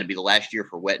probably got to be the last year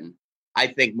for Witten. I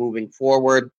think moving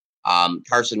forward,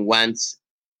 Carson Wentz,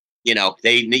 he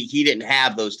didn't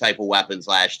have those type of weapons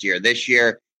last year. This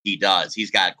year he does.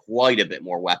 He's got quite a bit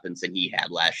more weapons than he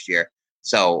had last year.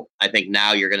 So I think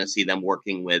now you're going to see them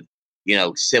working with,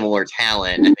 similar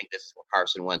talent. I think this is what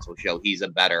Carson Wentz will show. He's a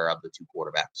better of the 2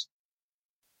 quarterbacks.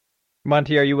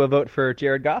 Monty, are you a vote for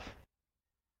Jared Goff?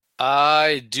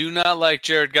 I do not like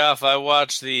Jared Goff. I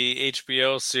watched the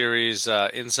HBO series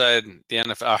Inside the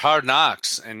NFL, Hard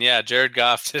Knocks, and yeah, Jared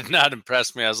Goff did not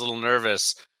impress me. I was a little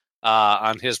nervous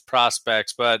on his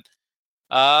prospects, but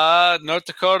North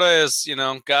Dakota is,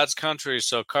 God's country,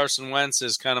 so Carson Wentz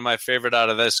is kind of my favorite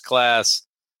out of this class.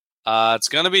 It's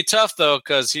going to be tough, though,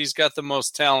 because he's got the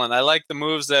most talent. I like the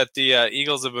moves that the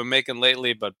Eagles have been making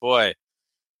lately, but boy,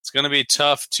 it's going to be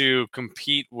tough to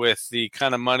compete with the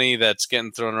kind of money that's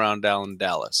getting thrown around down in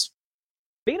Dallas.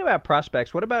 Speaking about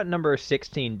prospects, what about number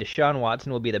 16? Deshaun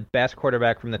Watson will be the best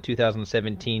quarterback from the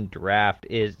 2017 draft.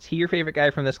 Is he your favorite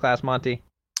guy from this class, Monty?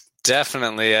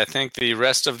 Definitely. I think the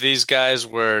rest of these guys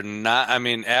were not,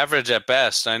 average at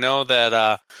best. I know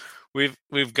that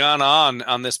we've gone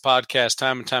on this podcast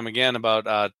time and time again about,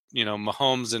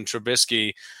 Mahomes and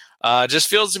Trubisky. Just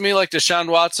feels to me like Deshaun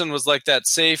Watson was like that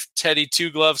safe Teddy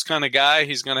Two Gloves kind of guy.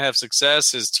 He's going to have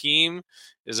success. His team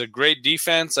is a great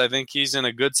defense. I think he's in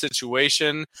a good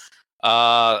situation.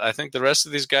 I think the rest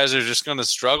of these guys are just going to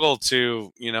struggle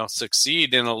to,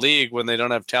 succeed in a league when they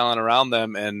don't have talent around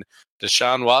them. And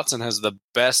Deshaun Watson has the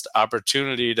best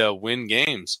opportunity to win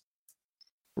games.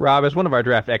 Rob, as one of our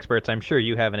draft experts, I'm sure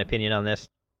you have an opinion on this.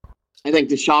 I think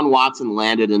Deshaun Watson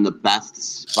landed in the best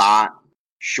spot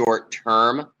short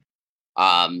term.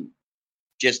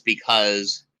 Just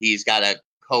because he's got a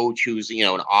coach who's,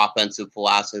 an offensive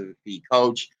philosophy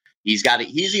coach. He's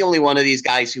the only one of these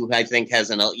guys who I think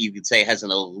has an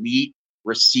elite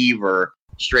receiver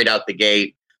straight out the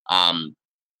gate.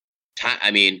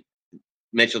 I mean,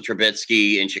 Mitchell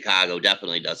Trubisky in Chicago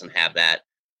definitely doesn't have that.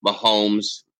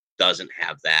 Mahomes doesn't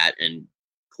have that, and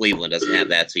Cleveland doesn't have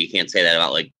that. So you can't say that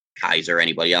about like Kaiser or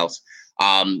anybody else.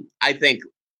 I think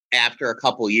after a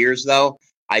couple years, though,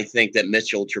 I think that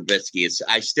Mitchell Trubisky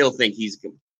I still think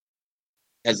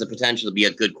has the potential to be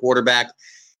a good quarterback.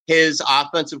 His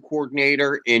offensive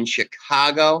coordinator in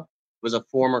Chicago was a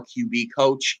former QB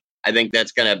coach. I think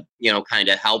that's going to, kind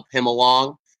of help him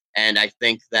along. And I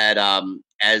think that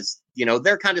as,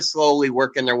 they're kind of slowly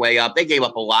working their way up. They gave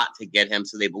up a lot to get him,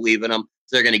 so they believe in him.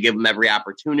 So they're going to give him every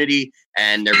opportunity.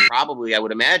 And they're probably, I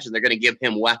would imagine, they're going to give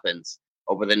him weapons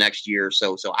over the next year or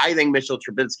so. So I think Mitchell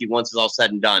Trubisky, once it's all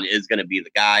said and done, is going to be the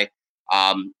guy.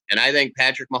 And I think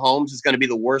Patrick Mahomes is going to be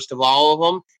the worst of all of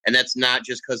them. And that's not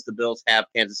just because the Bills have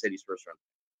Kansas City's first round.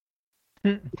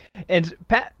 And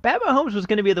Pat Mahomes was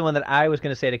going to be the one that I was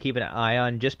going to say to keep an eye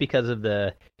on, just because of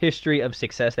the history of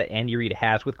success that Andy Reid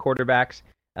has with quarterbacks.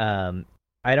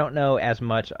 I don't know as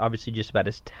much, obviously, just about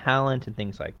his talent and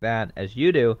things like that as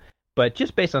you do, but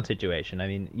just based on situation. I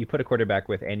mean, you put a quarterback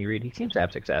with Andy Reid, he seems to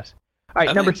have success. All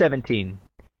right, number 17.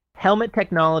 Helmet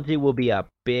technology will be a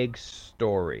big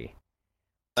story.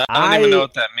 I don't even know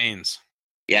what that means.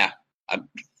 Yeah.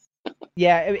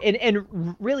 Yeah,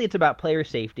 and really it's about player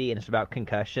safety and it's about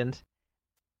concussions.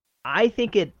 I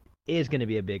think it is going to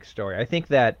be a big story. I think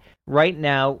that right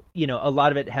now, a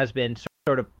lot of it has been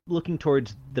sort of looking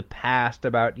towards the past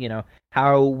about,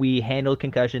 how we handled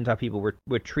concussions, how people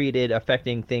were treated,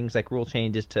 affecting things like rule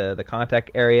changes to the contact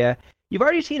area. You've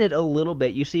already seen it a little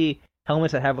bit. You see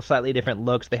helmets that have slightly different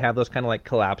looks. They have those kind of like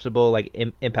collapsible, like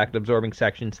impact absorbing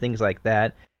sections, things like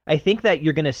that. I think that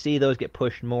you're going to see those get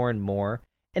pushed more and more.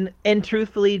 And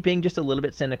truthfully, being just a little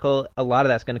bit cynical, a lot of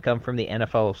that's going to come from the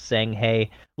NFL saying, hey,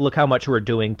 look how much we're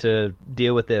doing to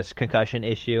deal with this concussion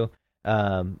issue.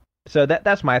 So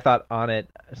that's my thought on it.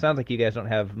 It sounds like you guys don't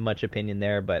have much opinion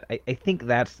there, but I think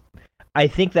that's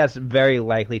very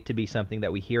likely to be something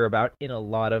that we hear about in a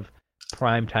lot of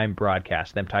primetime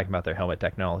broadcasts, them talking about their helmet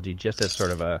technology just as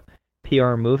sort of a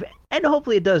PR move. And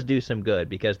hopefully it does do some good,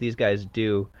 because these guys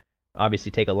do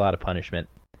obviously take a lot of punishment.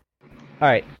 All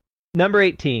right. Number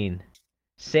 18,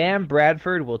 Sam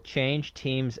Bradford will change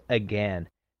teams again.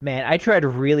 Man, I tried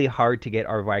really hard to get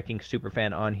our Vikings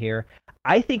superfan on here.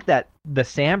 I think that the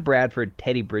Sam Bradford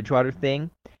Teddy Bridgewater thing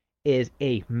is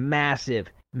a massive,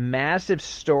 massive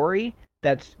story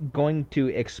that's going to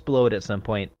explode at some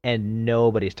point, and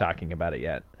nobody's talking about it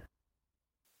yet.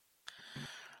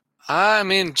 I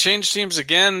mean, change teams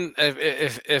again.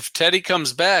 If Teddy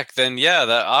comes back, then yeah,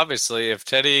 that obviously. If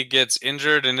Teddy gets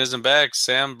injured and isn't back,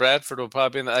 Sam Bradford will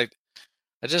probably. I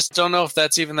just don't know if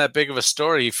that's even that big of a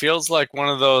story. He feels like one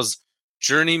of those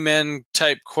journeyman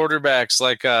type quarterbacks,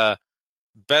 like a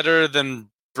better than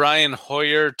Brian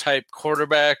Hoyer type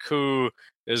quarterback who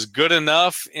is good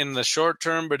enough in the short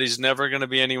term, but he's never going to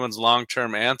be anyone's long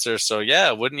term answer. So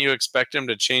yeah, wouldn't you expect him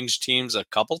to change teams a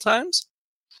couple times?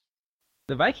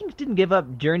 The Vikings didn't give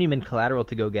up journeyman collateral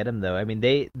to go get him, though. I mean,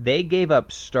 they gave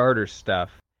up starter stuff.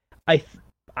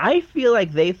 I feel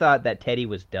like they thought that Teddy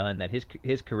was done, that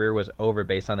his career was over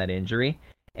based on that injury,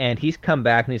 and he's come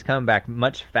back, and he's come back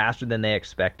much faster than they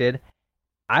expected.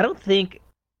 I don't think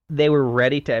they were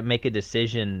ready to make a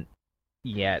decision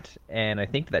yet, and I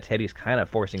think that Teddy's kind of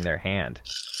forcing their hand.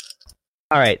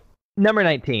 All right, number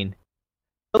 19.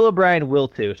 Bill O'Brien will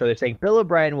too. So they're saying Bill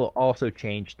O'Brien will also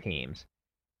change teams.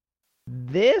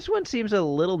 This one seems a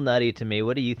little nutty to me.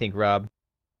 What do you think, Rob?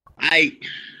 I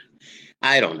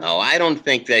don't know. I don't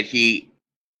think he'd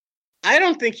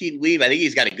leave. I think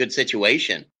he's got a good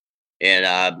situation in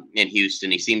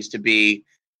Houston. He seems to be,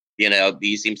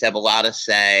 he seems to have a lot to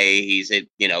say.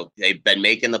 They've been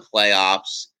making the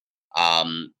playoffs. I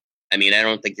mean, I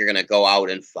don't think you're going to go out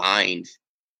and find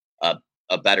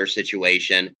a better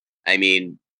situation. I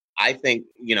mean, I think,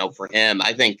 for him,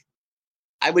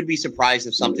 I would be surprised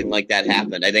if something like that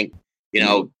happened. I think,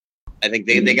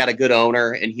 they got a good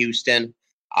owner in Houston.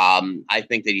 I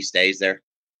think that he stays there.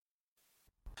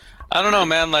 I don't know,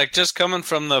 man. Like, just coming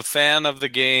from the fan of the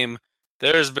game,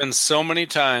 there's been so many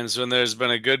times when there's been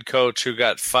a good coach who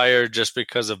got fired just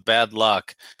because of bad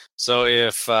luck. So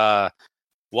if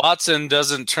Watson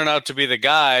doesn't turn out to be the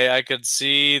guy, I could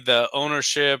see the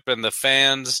ownership and the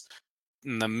fans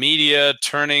and the media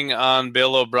turning on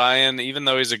Bill O'Brien, even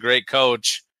though he's a great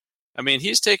coach. I mean,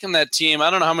 he's taken that team. I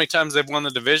don't know how many times they've won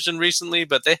the division recently,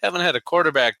 but they haven't had a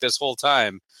quarterback this whole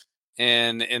time.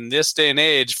 And in this day and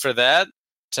age, for that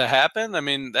to happen, I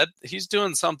mean, that he's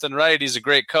doing something right. He's a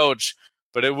great coach,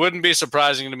 but it wouldn't be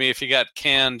surprising to me if he got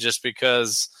canned just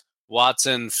because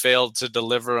Watson failed to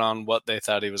deliver on what they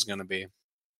thought he was going to be.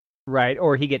 Right,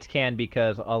 or he gets canned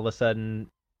because all of a sudden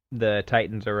the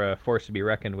Titans are a force to be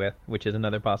reckoned with, which is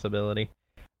another possibility.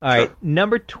 All right,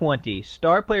 number 20.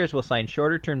 Star players will sign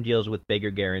shorter-term deals with bigger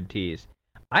guarantees.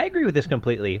 I agree with this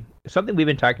completely. Something we've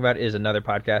been talking about is another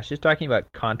podcast, just talking about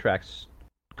contract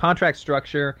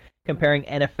structure, comparing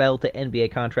NFL to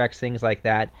NBA contracts, things like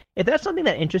that. If that's something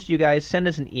that interests you guys, send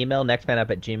us an email,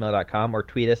 nextfanup@gmail.com, or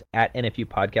tweet us at NFU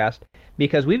Podcast,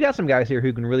 because we've got some guys here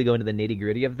who can really go into the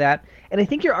nitty-gritty of that. And I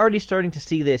think you're already starting to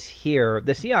see this here.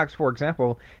 The Seahawks, for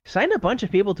example, signed a bunch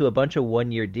of people to a bunch of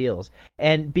one-year deals.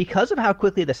 And because of how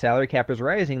quickly the salary cap is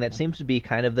rising, that seems to be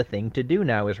kind of the thing to do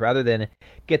now, is rather than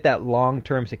get that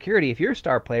long-term security, if you're a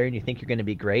star player and you think you're going to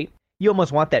be great, you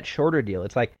almost want that shorter deal.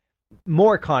 It's like,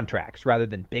 more contracts rather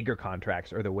than bigger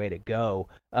contracts are the way to go.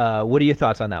 What are your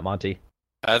thoughts on that, Monty?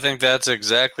 I think that's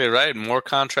exactly right. More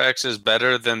contracts is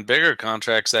better than bigger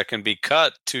contracts that can be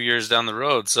cut 2 years down the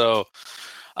road. So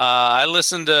I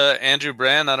listened to Andrew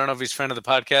Brand. I don't know if he's a friend of the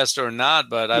podcast or not,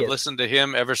 but I've listened to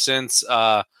him ever since, since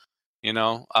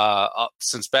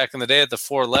back in the day at the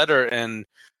 4-letter. And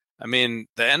I mean,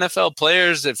 the NFL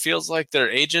players, it feels like their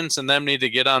agents and them need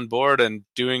to get on board and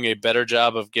doing a better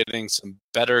job of getting some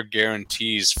better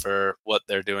guarantees for what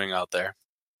they're doing out there.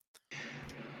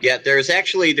 Yeah, there was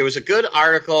a good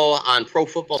article on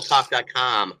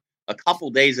ProFootballTalk.com a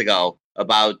couple days ago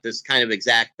about this kind of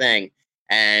exact thing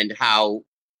and how,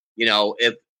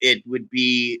 if it would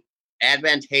be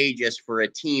advantageous for a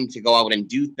team to go out and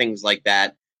do things like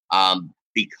that,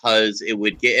 because it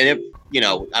would get, and if,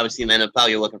 obviously in the NFL,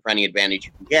 you're looking for any advantage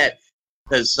you can get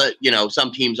because,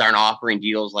 some teams aren't offering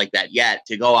deals like that yet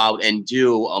to go out and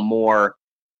do a more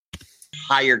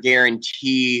higher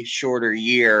guarantee, shorter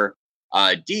year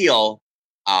deal.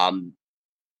 And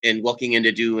looking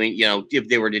into doing, if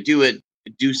they were to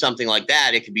do something like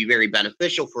that, it could be very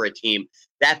beneficial for a team.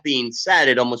 That being said,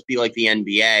 it'd almost be like the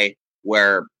NBA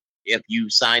where if you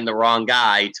sign the wrong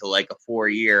guy to like a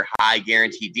 4-year high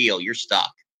guarantee deal, you're stuck.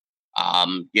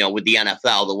 With the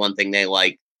NFL, the one thing they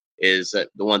like is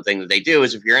the one thing that they do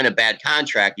is if you're in a bad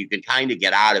contract, you can kind of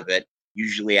get out of it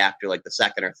usually after like the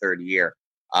second or third year.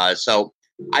 So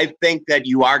I think that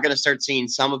you are going to start seeing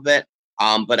some of it.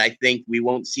 But I think we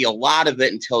won't see a lot of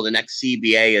it until the next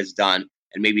CBA is done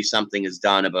and maybe something is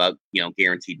done about,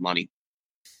 guaranteed money.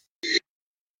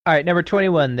 All right, number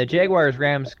 21, the Jaguars,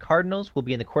 Rams, Cardinals will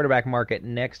be in the quarterback market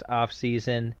next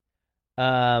offseason.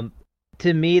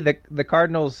 To me, the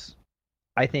Cardinals,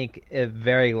 I think,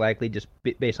 very likely just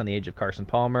based on the age of Carson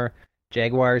Palmer.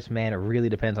 Jaguars, man, it really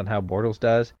depends on how Bortles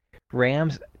does.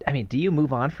 Rams, I mean, do you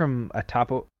move on from a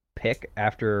top pick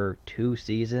after 2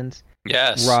 seasons?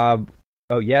 Yes. Rob,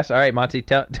 oh, yes? All right, Monty,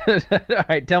 tell me.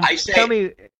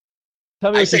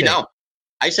 I say no.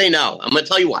 I say no. I'm going to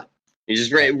tell you what.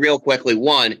 Just real quickly,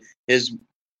 one, his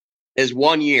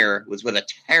 1 year was with a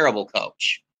terrible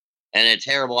coach and a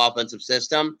terrible offensive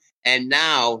system. And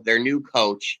now their new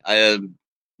coach,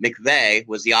 McVay,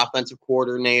 was the offensive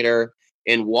coordinator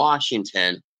in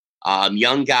Washington.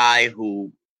 Young guy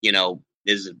who,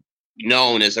 is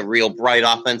known as a real bright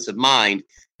offensive mind.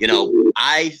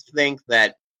 I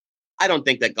don't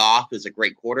think that Goff is a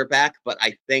great quarterback, but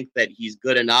I think that he's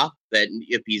good enough that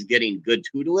if he's getting good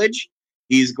tutelage,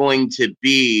 he's going to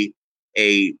be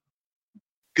a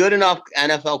good enough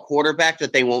NFL quarterback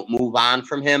that they won't move on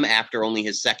from him after only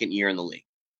his second year in the league.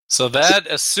 So that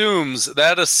assumes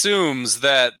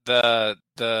that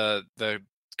the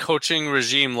coaching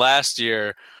regime last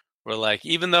year were like,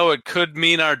 even though it could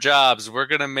mean our jobs, we're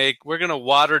gonna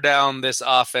water down this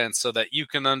offense so that you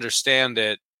can understand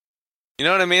it. You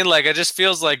know what I mean? Like, it just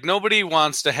feels like nobody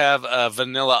wants to have a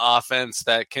vanilla offense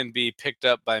that can be picked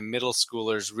up by middle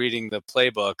schoolers reading the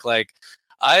playbook. Like,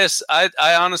 I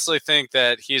honestly think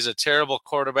that he's a terrible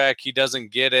quarterback. He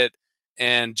doesn't get it.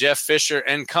 And Jeff Fisher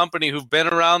and company, who've been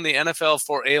around the NFL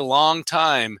for a long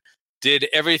time, did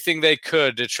everything they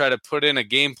could to try to put in a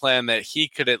game plan that he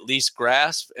could at least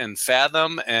grasp and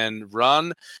fathom and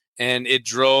run. And it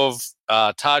drove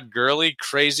Todd Gurley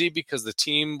crazy because the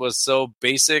team was so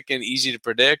basic and easy to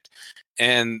predict.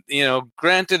 And,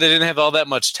 granted, they didn't have all that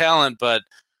much talent, but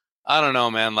I don't know,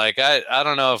 man. Like, I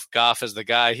don't know if Goff is the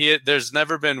guy. There's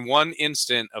never been one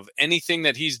instant of anything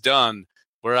that he's done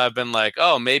where I've been like,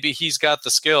 oh, maybe he's got the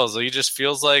skills. He just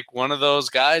feels like one of those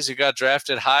guys who got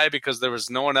drafted high because there was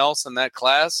no one else in that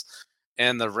class.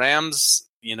 And the Rams,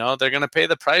 they're going to pay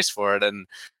the price for it. And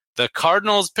the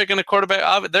Cardinals picking a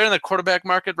quarterback, they're in the quarterback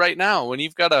market right now. When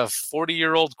you've got a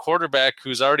 40-year-old quarterback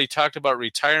who's already talked about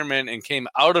retirement and came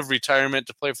out of retirement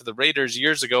to play for the Raiders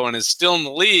years ago and is still in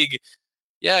the league,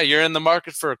 yeah, you're in the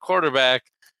market for a quarterback.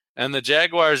 And the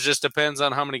Jaguars just depends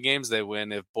on how many games they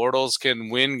win. If Bortles can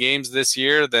win games this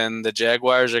year, then the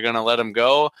Jaguars are going to let him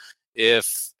go.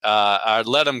 If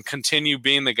let him continue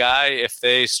being the guy, if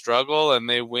they struggle and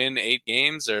they win 8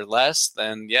 games or less,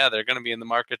 then yeah, they're going to be in the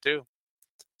market too.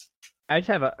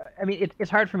 It's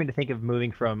hard for me to think of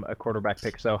moving from a quarterback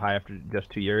pick so high after just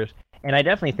 2 years. And I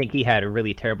definitely think he had a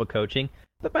really terrible coaching.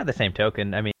 But by the same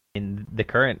token, I mean, the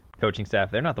current coaching staff,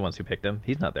 they're not the ones who picked him.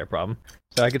 He's not their problem.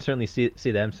 So I could certainly see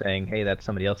them saying, hey, that's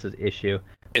somebody else's issue.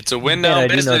 It's a win-now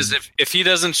business. If he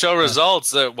doesn't show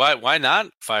results, why not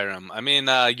fire him? I mean,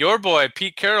 your boy,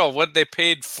 Pete Carroll, what they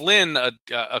paid Flynn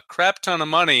a crap ton of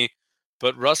money,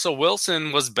 but Russell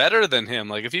Wilson was better than him.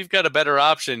 Like, if you've got a better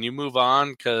option, you move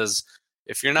on, because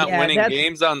if you're not winning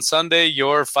games on Sunday,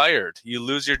 you're fired. You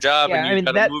lose your job, and you've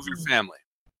got to move your family.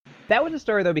 That was a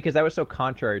story, though, because that was so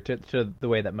contrary to the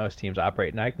way that most teams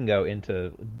operate, and I can go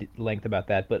into length about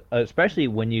that, but especially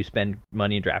when you spend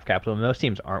money in draft capital, most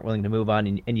teams aren't willing to move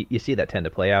on, and you see that tend to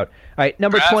play out. All right,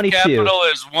 number 22. Draft capital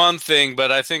is one thing,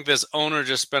 but I think this owner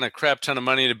just spent a crap ton of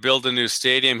money to build a new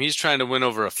stadium. He's trying to win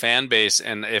over a fan base,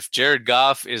 and if Jared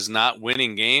Goff is not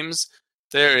winning games,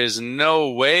 there is no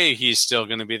way he's still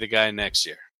going to be the guy next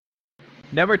year.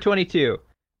 Number 22.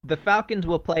 The Falcons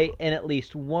will play in at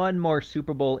least one more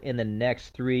Super Bowl in the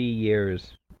next 3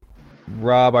 years.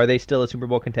 Rob, are they still a Super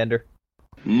Bowl contender?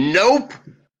 Nope.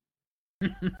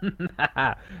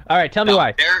 All right, tell me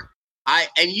why.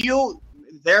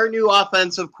 Their new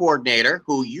offensive coordinator,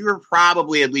 who you're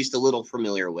probably at least a little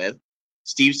familiar with,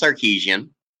 Steve Sarkisian.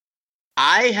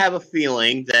 I have a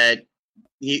feeling that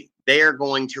they are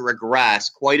going to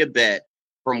regress quite a bit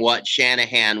from what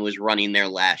Shanahan was running there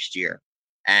last year.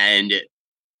 And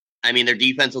I mean, their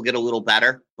defense will get a little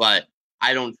better, but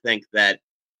I don't think that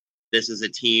this is a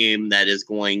team that is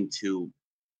going to,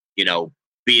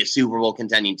 be a Super Bowl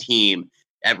contending team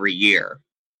every year.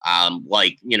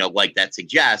 Like that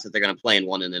suggests that they're going to play in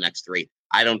one in the next 3.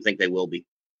 I don't think they will be.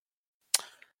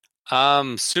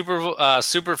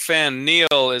 Super fan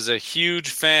Neil is a huge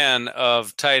fan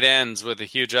of tight ends with a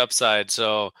huge upside.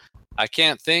 So I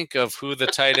can't think of who the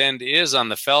tight end is on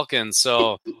the Falcons.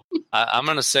 So I'm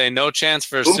going to say no chance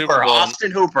for a Super Bowl.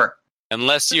 Austin Hooper.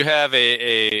 Unless you have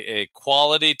a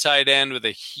quality tight end with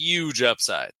a huge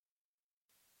upside.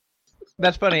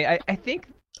 That's funny. I think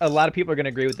a lot of people are going to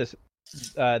agree with this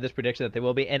prediction that they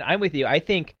will be. And I'm with you. I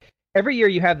think every year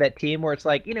you have that team where it's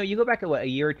like, you go back a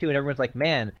year or two and everyone's like,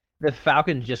 man, the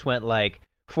Falcons just went like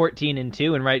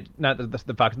 14-2 and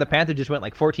the Panthers just went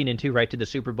like 14-2 right to the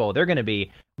Super Bowl. They're going to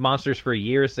be monsters for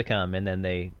years to come, and then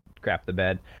they crap the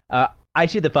bed. I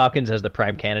see the Falcons as the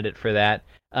prime candidate for that.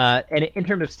 And in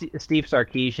terms of Steve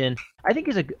Sarkisian, I think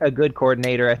he's a good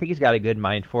coordinator. I think he's got a good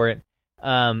mind for it.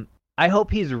 I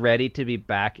hope he's ready to be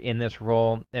back in this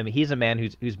role. I mean, he's a man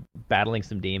who's battling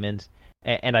some demons,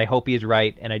 and I hope he's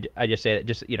right. And I just say it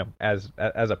just as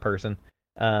a person.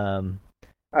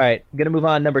 All right, I'm going to move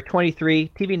on. Number 23,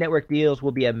 TV network deals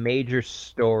will be a major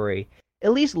story.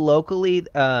 At least locally,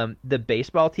 the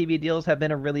baseball TV deals have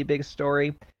been a really big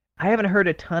story. I haven't heard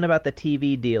a ton about the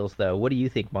TV deals, though. What do you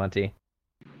think, Monty?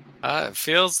 It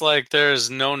feels like there's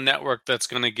no network that's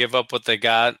going to give up what they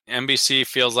got. NBC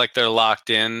feels like they're locked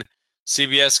in.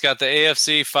 CBS got the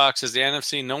AFC, Fox is the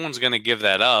NFC. No one's going to give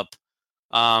that up.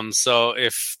 So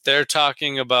if they're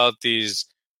talking about these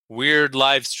weird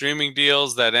live streaming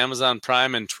deals that Amazon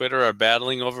Prime and Twitter are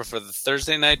battling over for the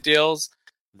Thursday night deals,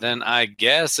 then I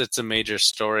guess it's a major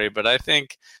story. But I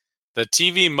think the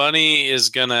TV money is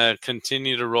going to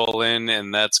continue to roll in,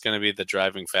 and that's going to be the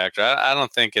driving factor. I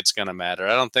don't think it's going to matter.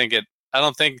 I don't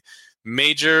think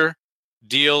major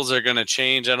deals are going to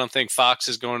change. I don't think Fox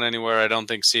is going anywhere. I don't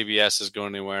think CBS is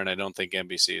going anywhere, and I don't think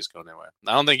NBC is going anywhere.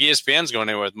 I don't think ESPN is going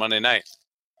anywhere with Monday night.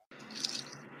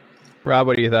 Rob,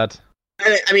 what are your thoughts?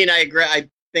 I mean, I agree. I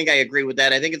think I agree with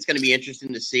that. I think it's going to be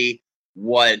interesting to see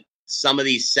what some of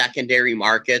these secondary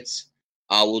markets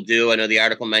will do. I know the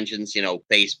article mentions,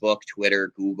 Facebook,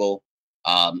 Twitter, Google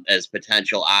as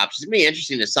potential options. It's going to be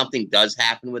interesting if something does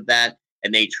happen with that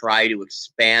and they try to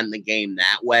expand the game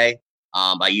that way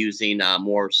by using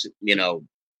more,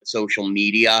 social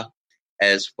media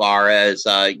as far as,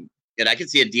 and I could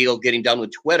see a deal getting done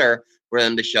with Twitter for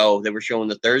them to show, they were showing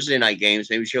the Thursday night games,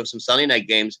 maybe show some Sunday night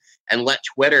games and let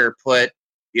Twitter put,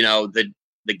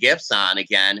 the GIFs on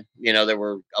again. There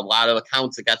were a lot of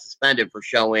accounts that got suspended for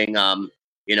showing,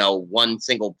 one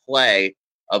single play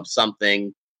of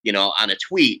something, on a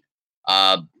tweet.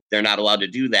 They're not allowed to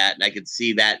do that. And I could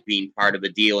see that being part of a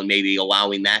deal and maybe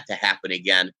allowing that to happen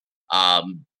again.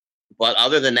 But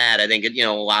other than that, I think, a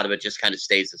lot of it just kind of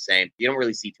stays the same. You don't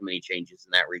really see too many changes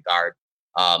in that regard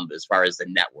as far as the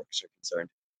networks are concerned.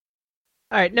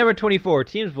 All right, number 24.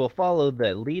 Teams will follow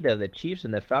the lead of the Chiefs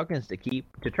and the Falcons to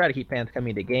try to keep fans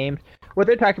coming to games. What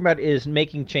they're talking about is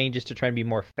making changes to try and be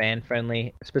more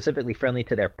fan-friendly, specifically friendly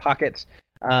to their pockets.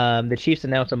 The Chiefs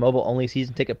announced a mobile-only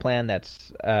season ticket plan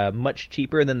that's much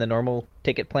cheaper than the normal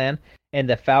ticket plan, and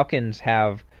the Falcons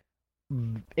have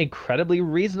incredibly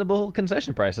reasonable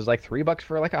concession prices, like $3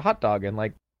 for like a hot dog and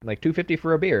like $2.50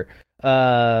 for a beer.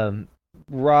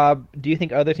 Rob, do you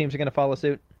think other teams are going to follow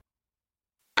suit?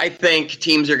 I think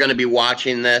teams are going to be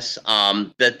watching this.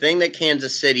 The thing that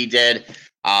Kansas City did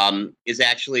is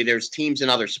actually there's teams in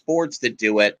other sports that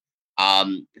do it.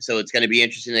 So it's going to be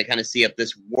interesting to kind of see if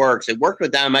this works. It worked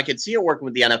with them. I could see it working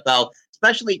with the NFL,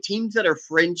 especially teams that are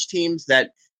fringe teams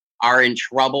that are in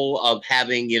trouble of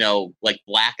having, like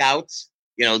blackouts.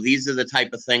 These are the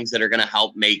type of things that are going to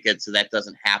help make it so that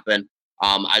doesn't happen.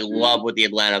 I love what the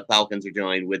Atlanta Falcons are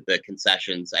doing with the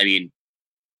concessions. I mean,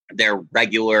 they're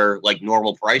regular, like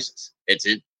normal prices. It's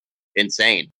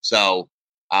insane. So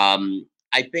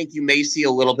I think you may see a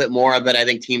little bit more of it. I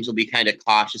think teams will be kind of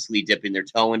cautiously dipping their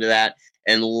toe into that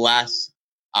unless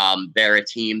they're a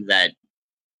team that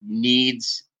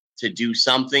needs to do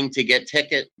something to get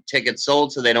tickets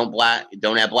sold so they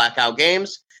don't have blackout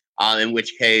games. In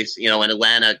which case, in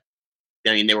Atlanta,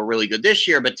 I mean, they were really good this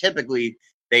year, but typically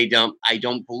I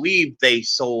don't believe they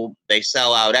sell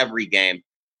out every game.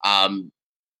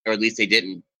 Or at least they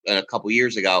didn't a couple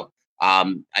years ago.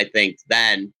 I think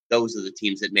then those are the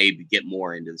teams that maybe get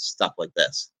more into stuff like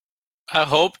this. I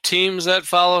hope teams that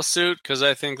follow suit, because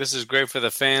I think this is great for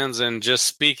the fans. And just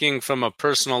speaking from a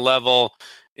personal level,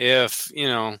 if,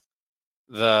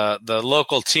 the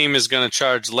local team is going to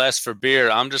charge less for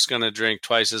beer, I'm just going to drink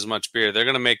twice as much beer. They're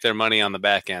going to make their money on the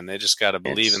back end. They just got to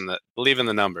believe in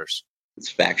the numbers.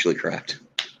 It's factually correct.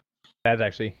 That's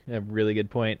actually a really good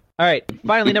point. All right,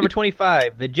 finally, number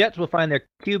 25. The Jets will find their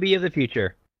QB of the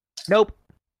future. Nope.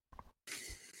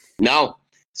 No.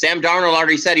 Sam Darnold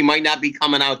already said he might not be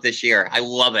coming out this year. I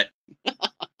love it.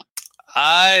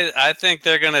 I think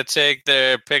they're going to take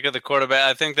their pick of the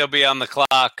quarterback. I think they'll be on the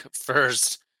clock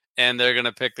first, and they're going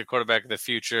to pick the quarterback of the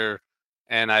future.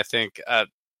 And I think, I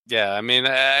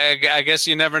guess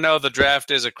you never know. The draft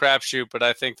is a crapshoot, but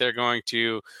I think they're going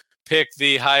to pick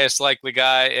the highest likely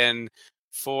guy, and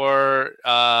for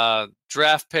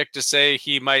draft pick to say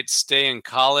he might stay in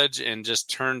college and just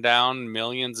turn down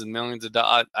millions and millions of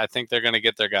dollars, I think they're going to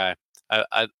get their guy.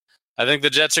 I think the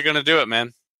Jets are going to do it,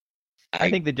 man. I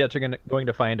think the Jets are going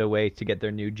to find a way to get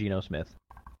their new Geno Smith.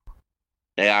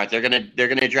 They are. They're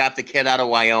gonna draft a kid out of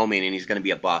Wyoming, and he's going to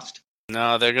be a bust.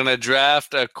 No, they're going to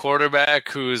draft a quarterback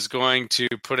who's going to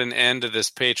put an end to this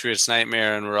Patriots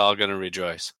nightmare, and we're all going to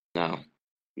rejoice. No.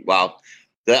 Well,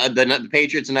 the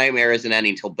Patriots' nightmare isn't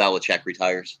ending until Belichick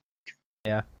retires.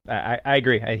 Yeah, I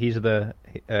agree. He's the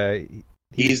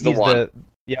one.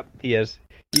 Yep, he is.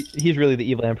 He's really the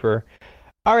evil emperor.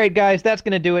 All right, guys, that's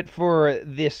going to do it for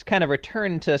this kind of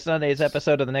return to Sunday's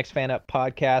episode of the Next Fan Up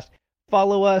podcast.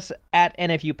 Follow us at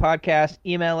NFU Podcast.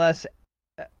 Email us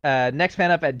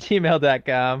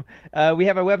nextfanup@gmail.com. We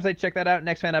have our website. Check that out,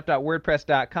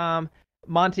 nextfanup.wordpress.com.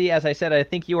 Monty, as I said, I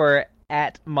think you are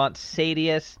at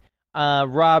Montsadius.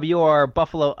 Rob, you are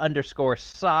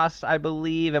Buffalo_sauce, I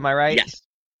believe. Am I right? Yes.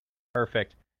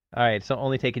 Perfect. All right, so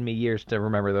only taking me years to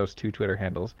remember those two Twitter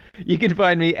handles. You can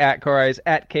find me at Koreis,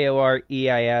 at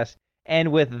Koreis.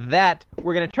 And with that,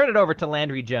 we're going to turn it over to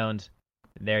Landry Jones.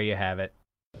 There you have it.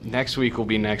 Next week will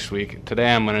be next week.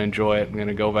 Today I'm going to enjoy it. I'm going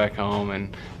to go back home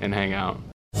and hang out.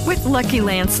 With Lucky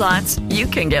Land Slots, you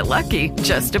can get lucky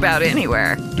just about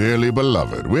anywhere. Dearly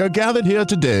beloved, we are gathered here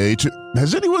today to...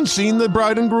 Has anyone seen the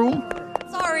bride and groom?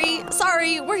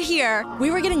 Sorry, we're here.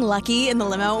 We were getting lucky in the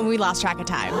limo and we lost track of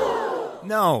time.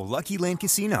 No, Lucky Land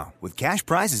Casino, with cash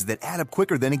prizes that add up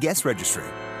quicker than a guest registry.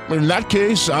 In that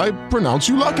case, I pronounce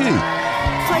you lucky.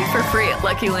 Play for free at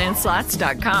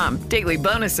LuckyLandSlots.com. Daily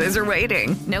bonuses are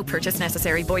waiting. No purchase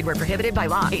necessary. Void where prohibited by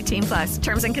law. 18+.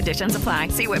 Terms and conditions apply.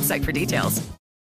 See website for details.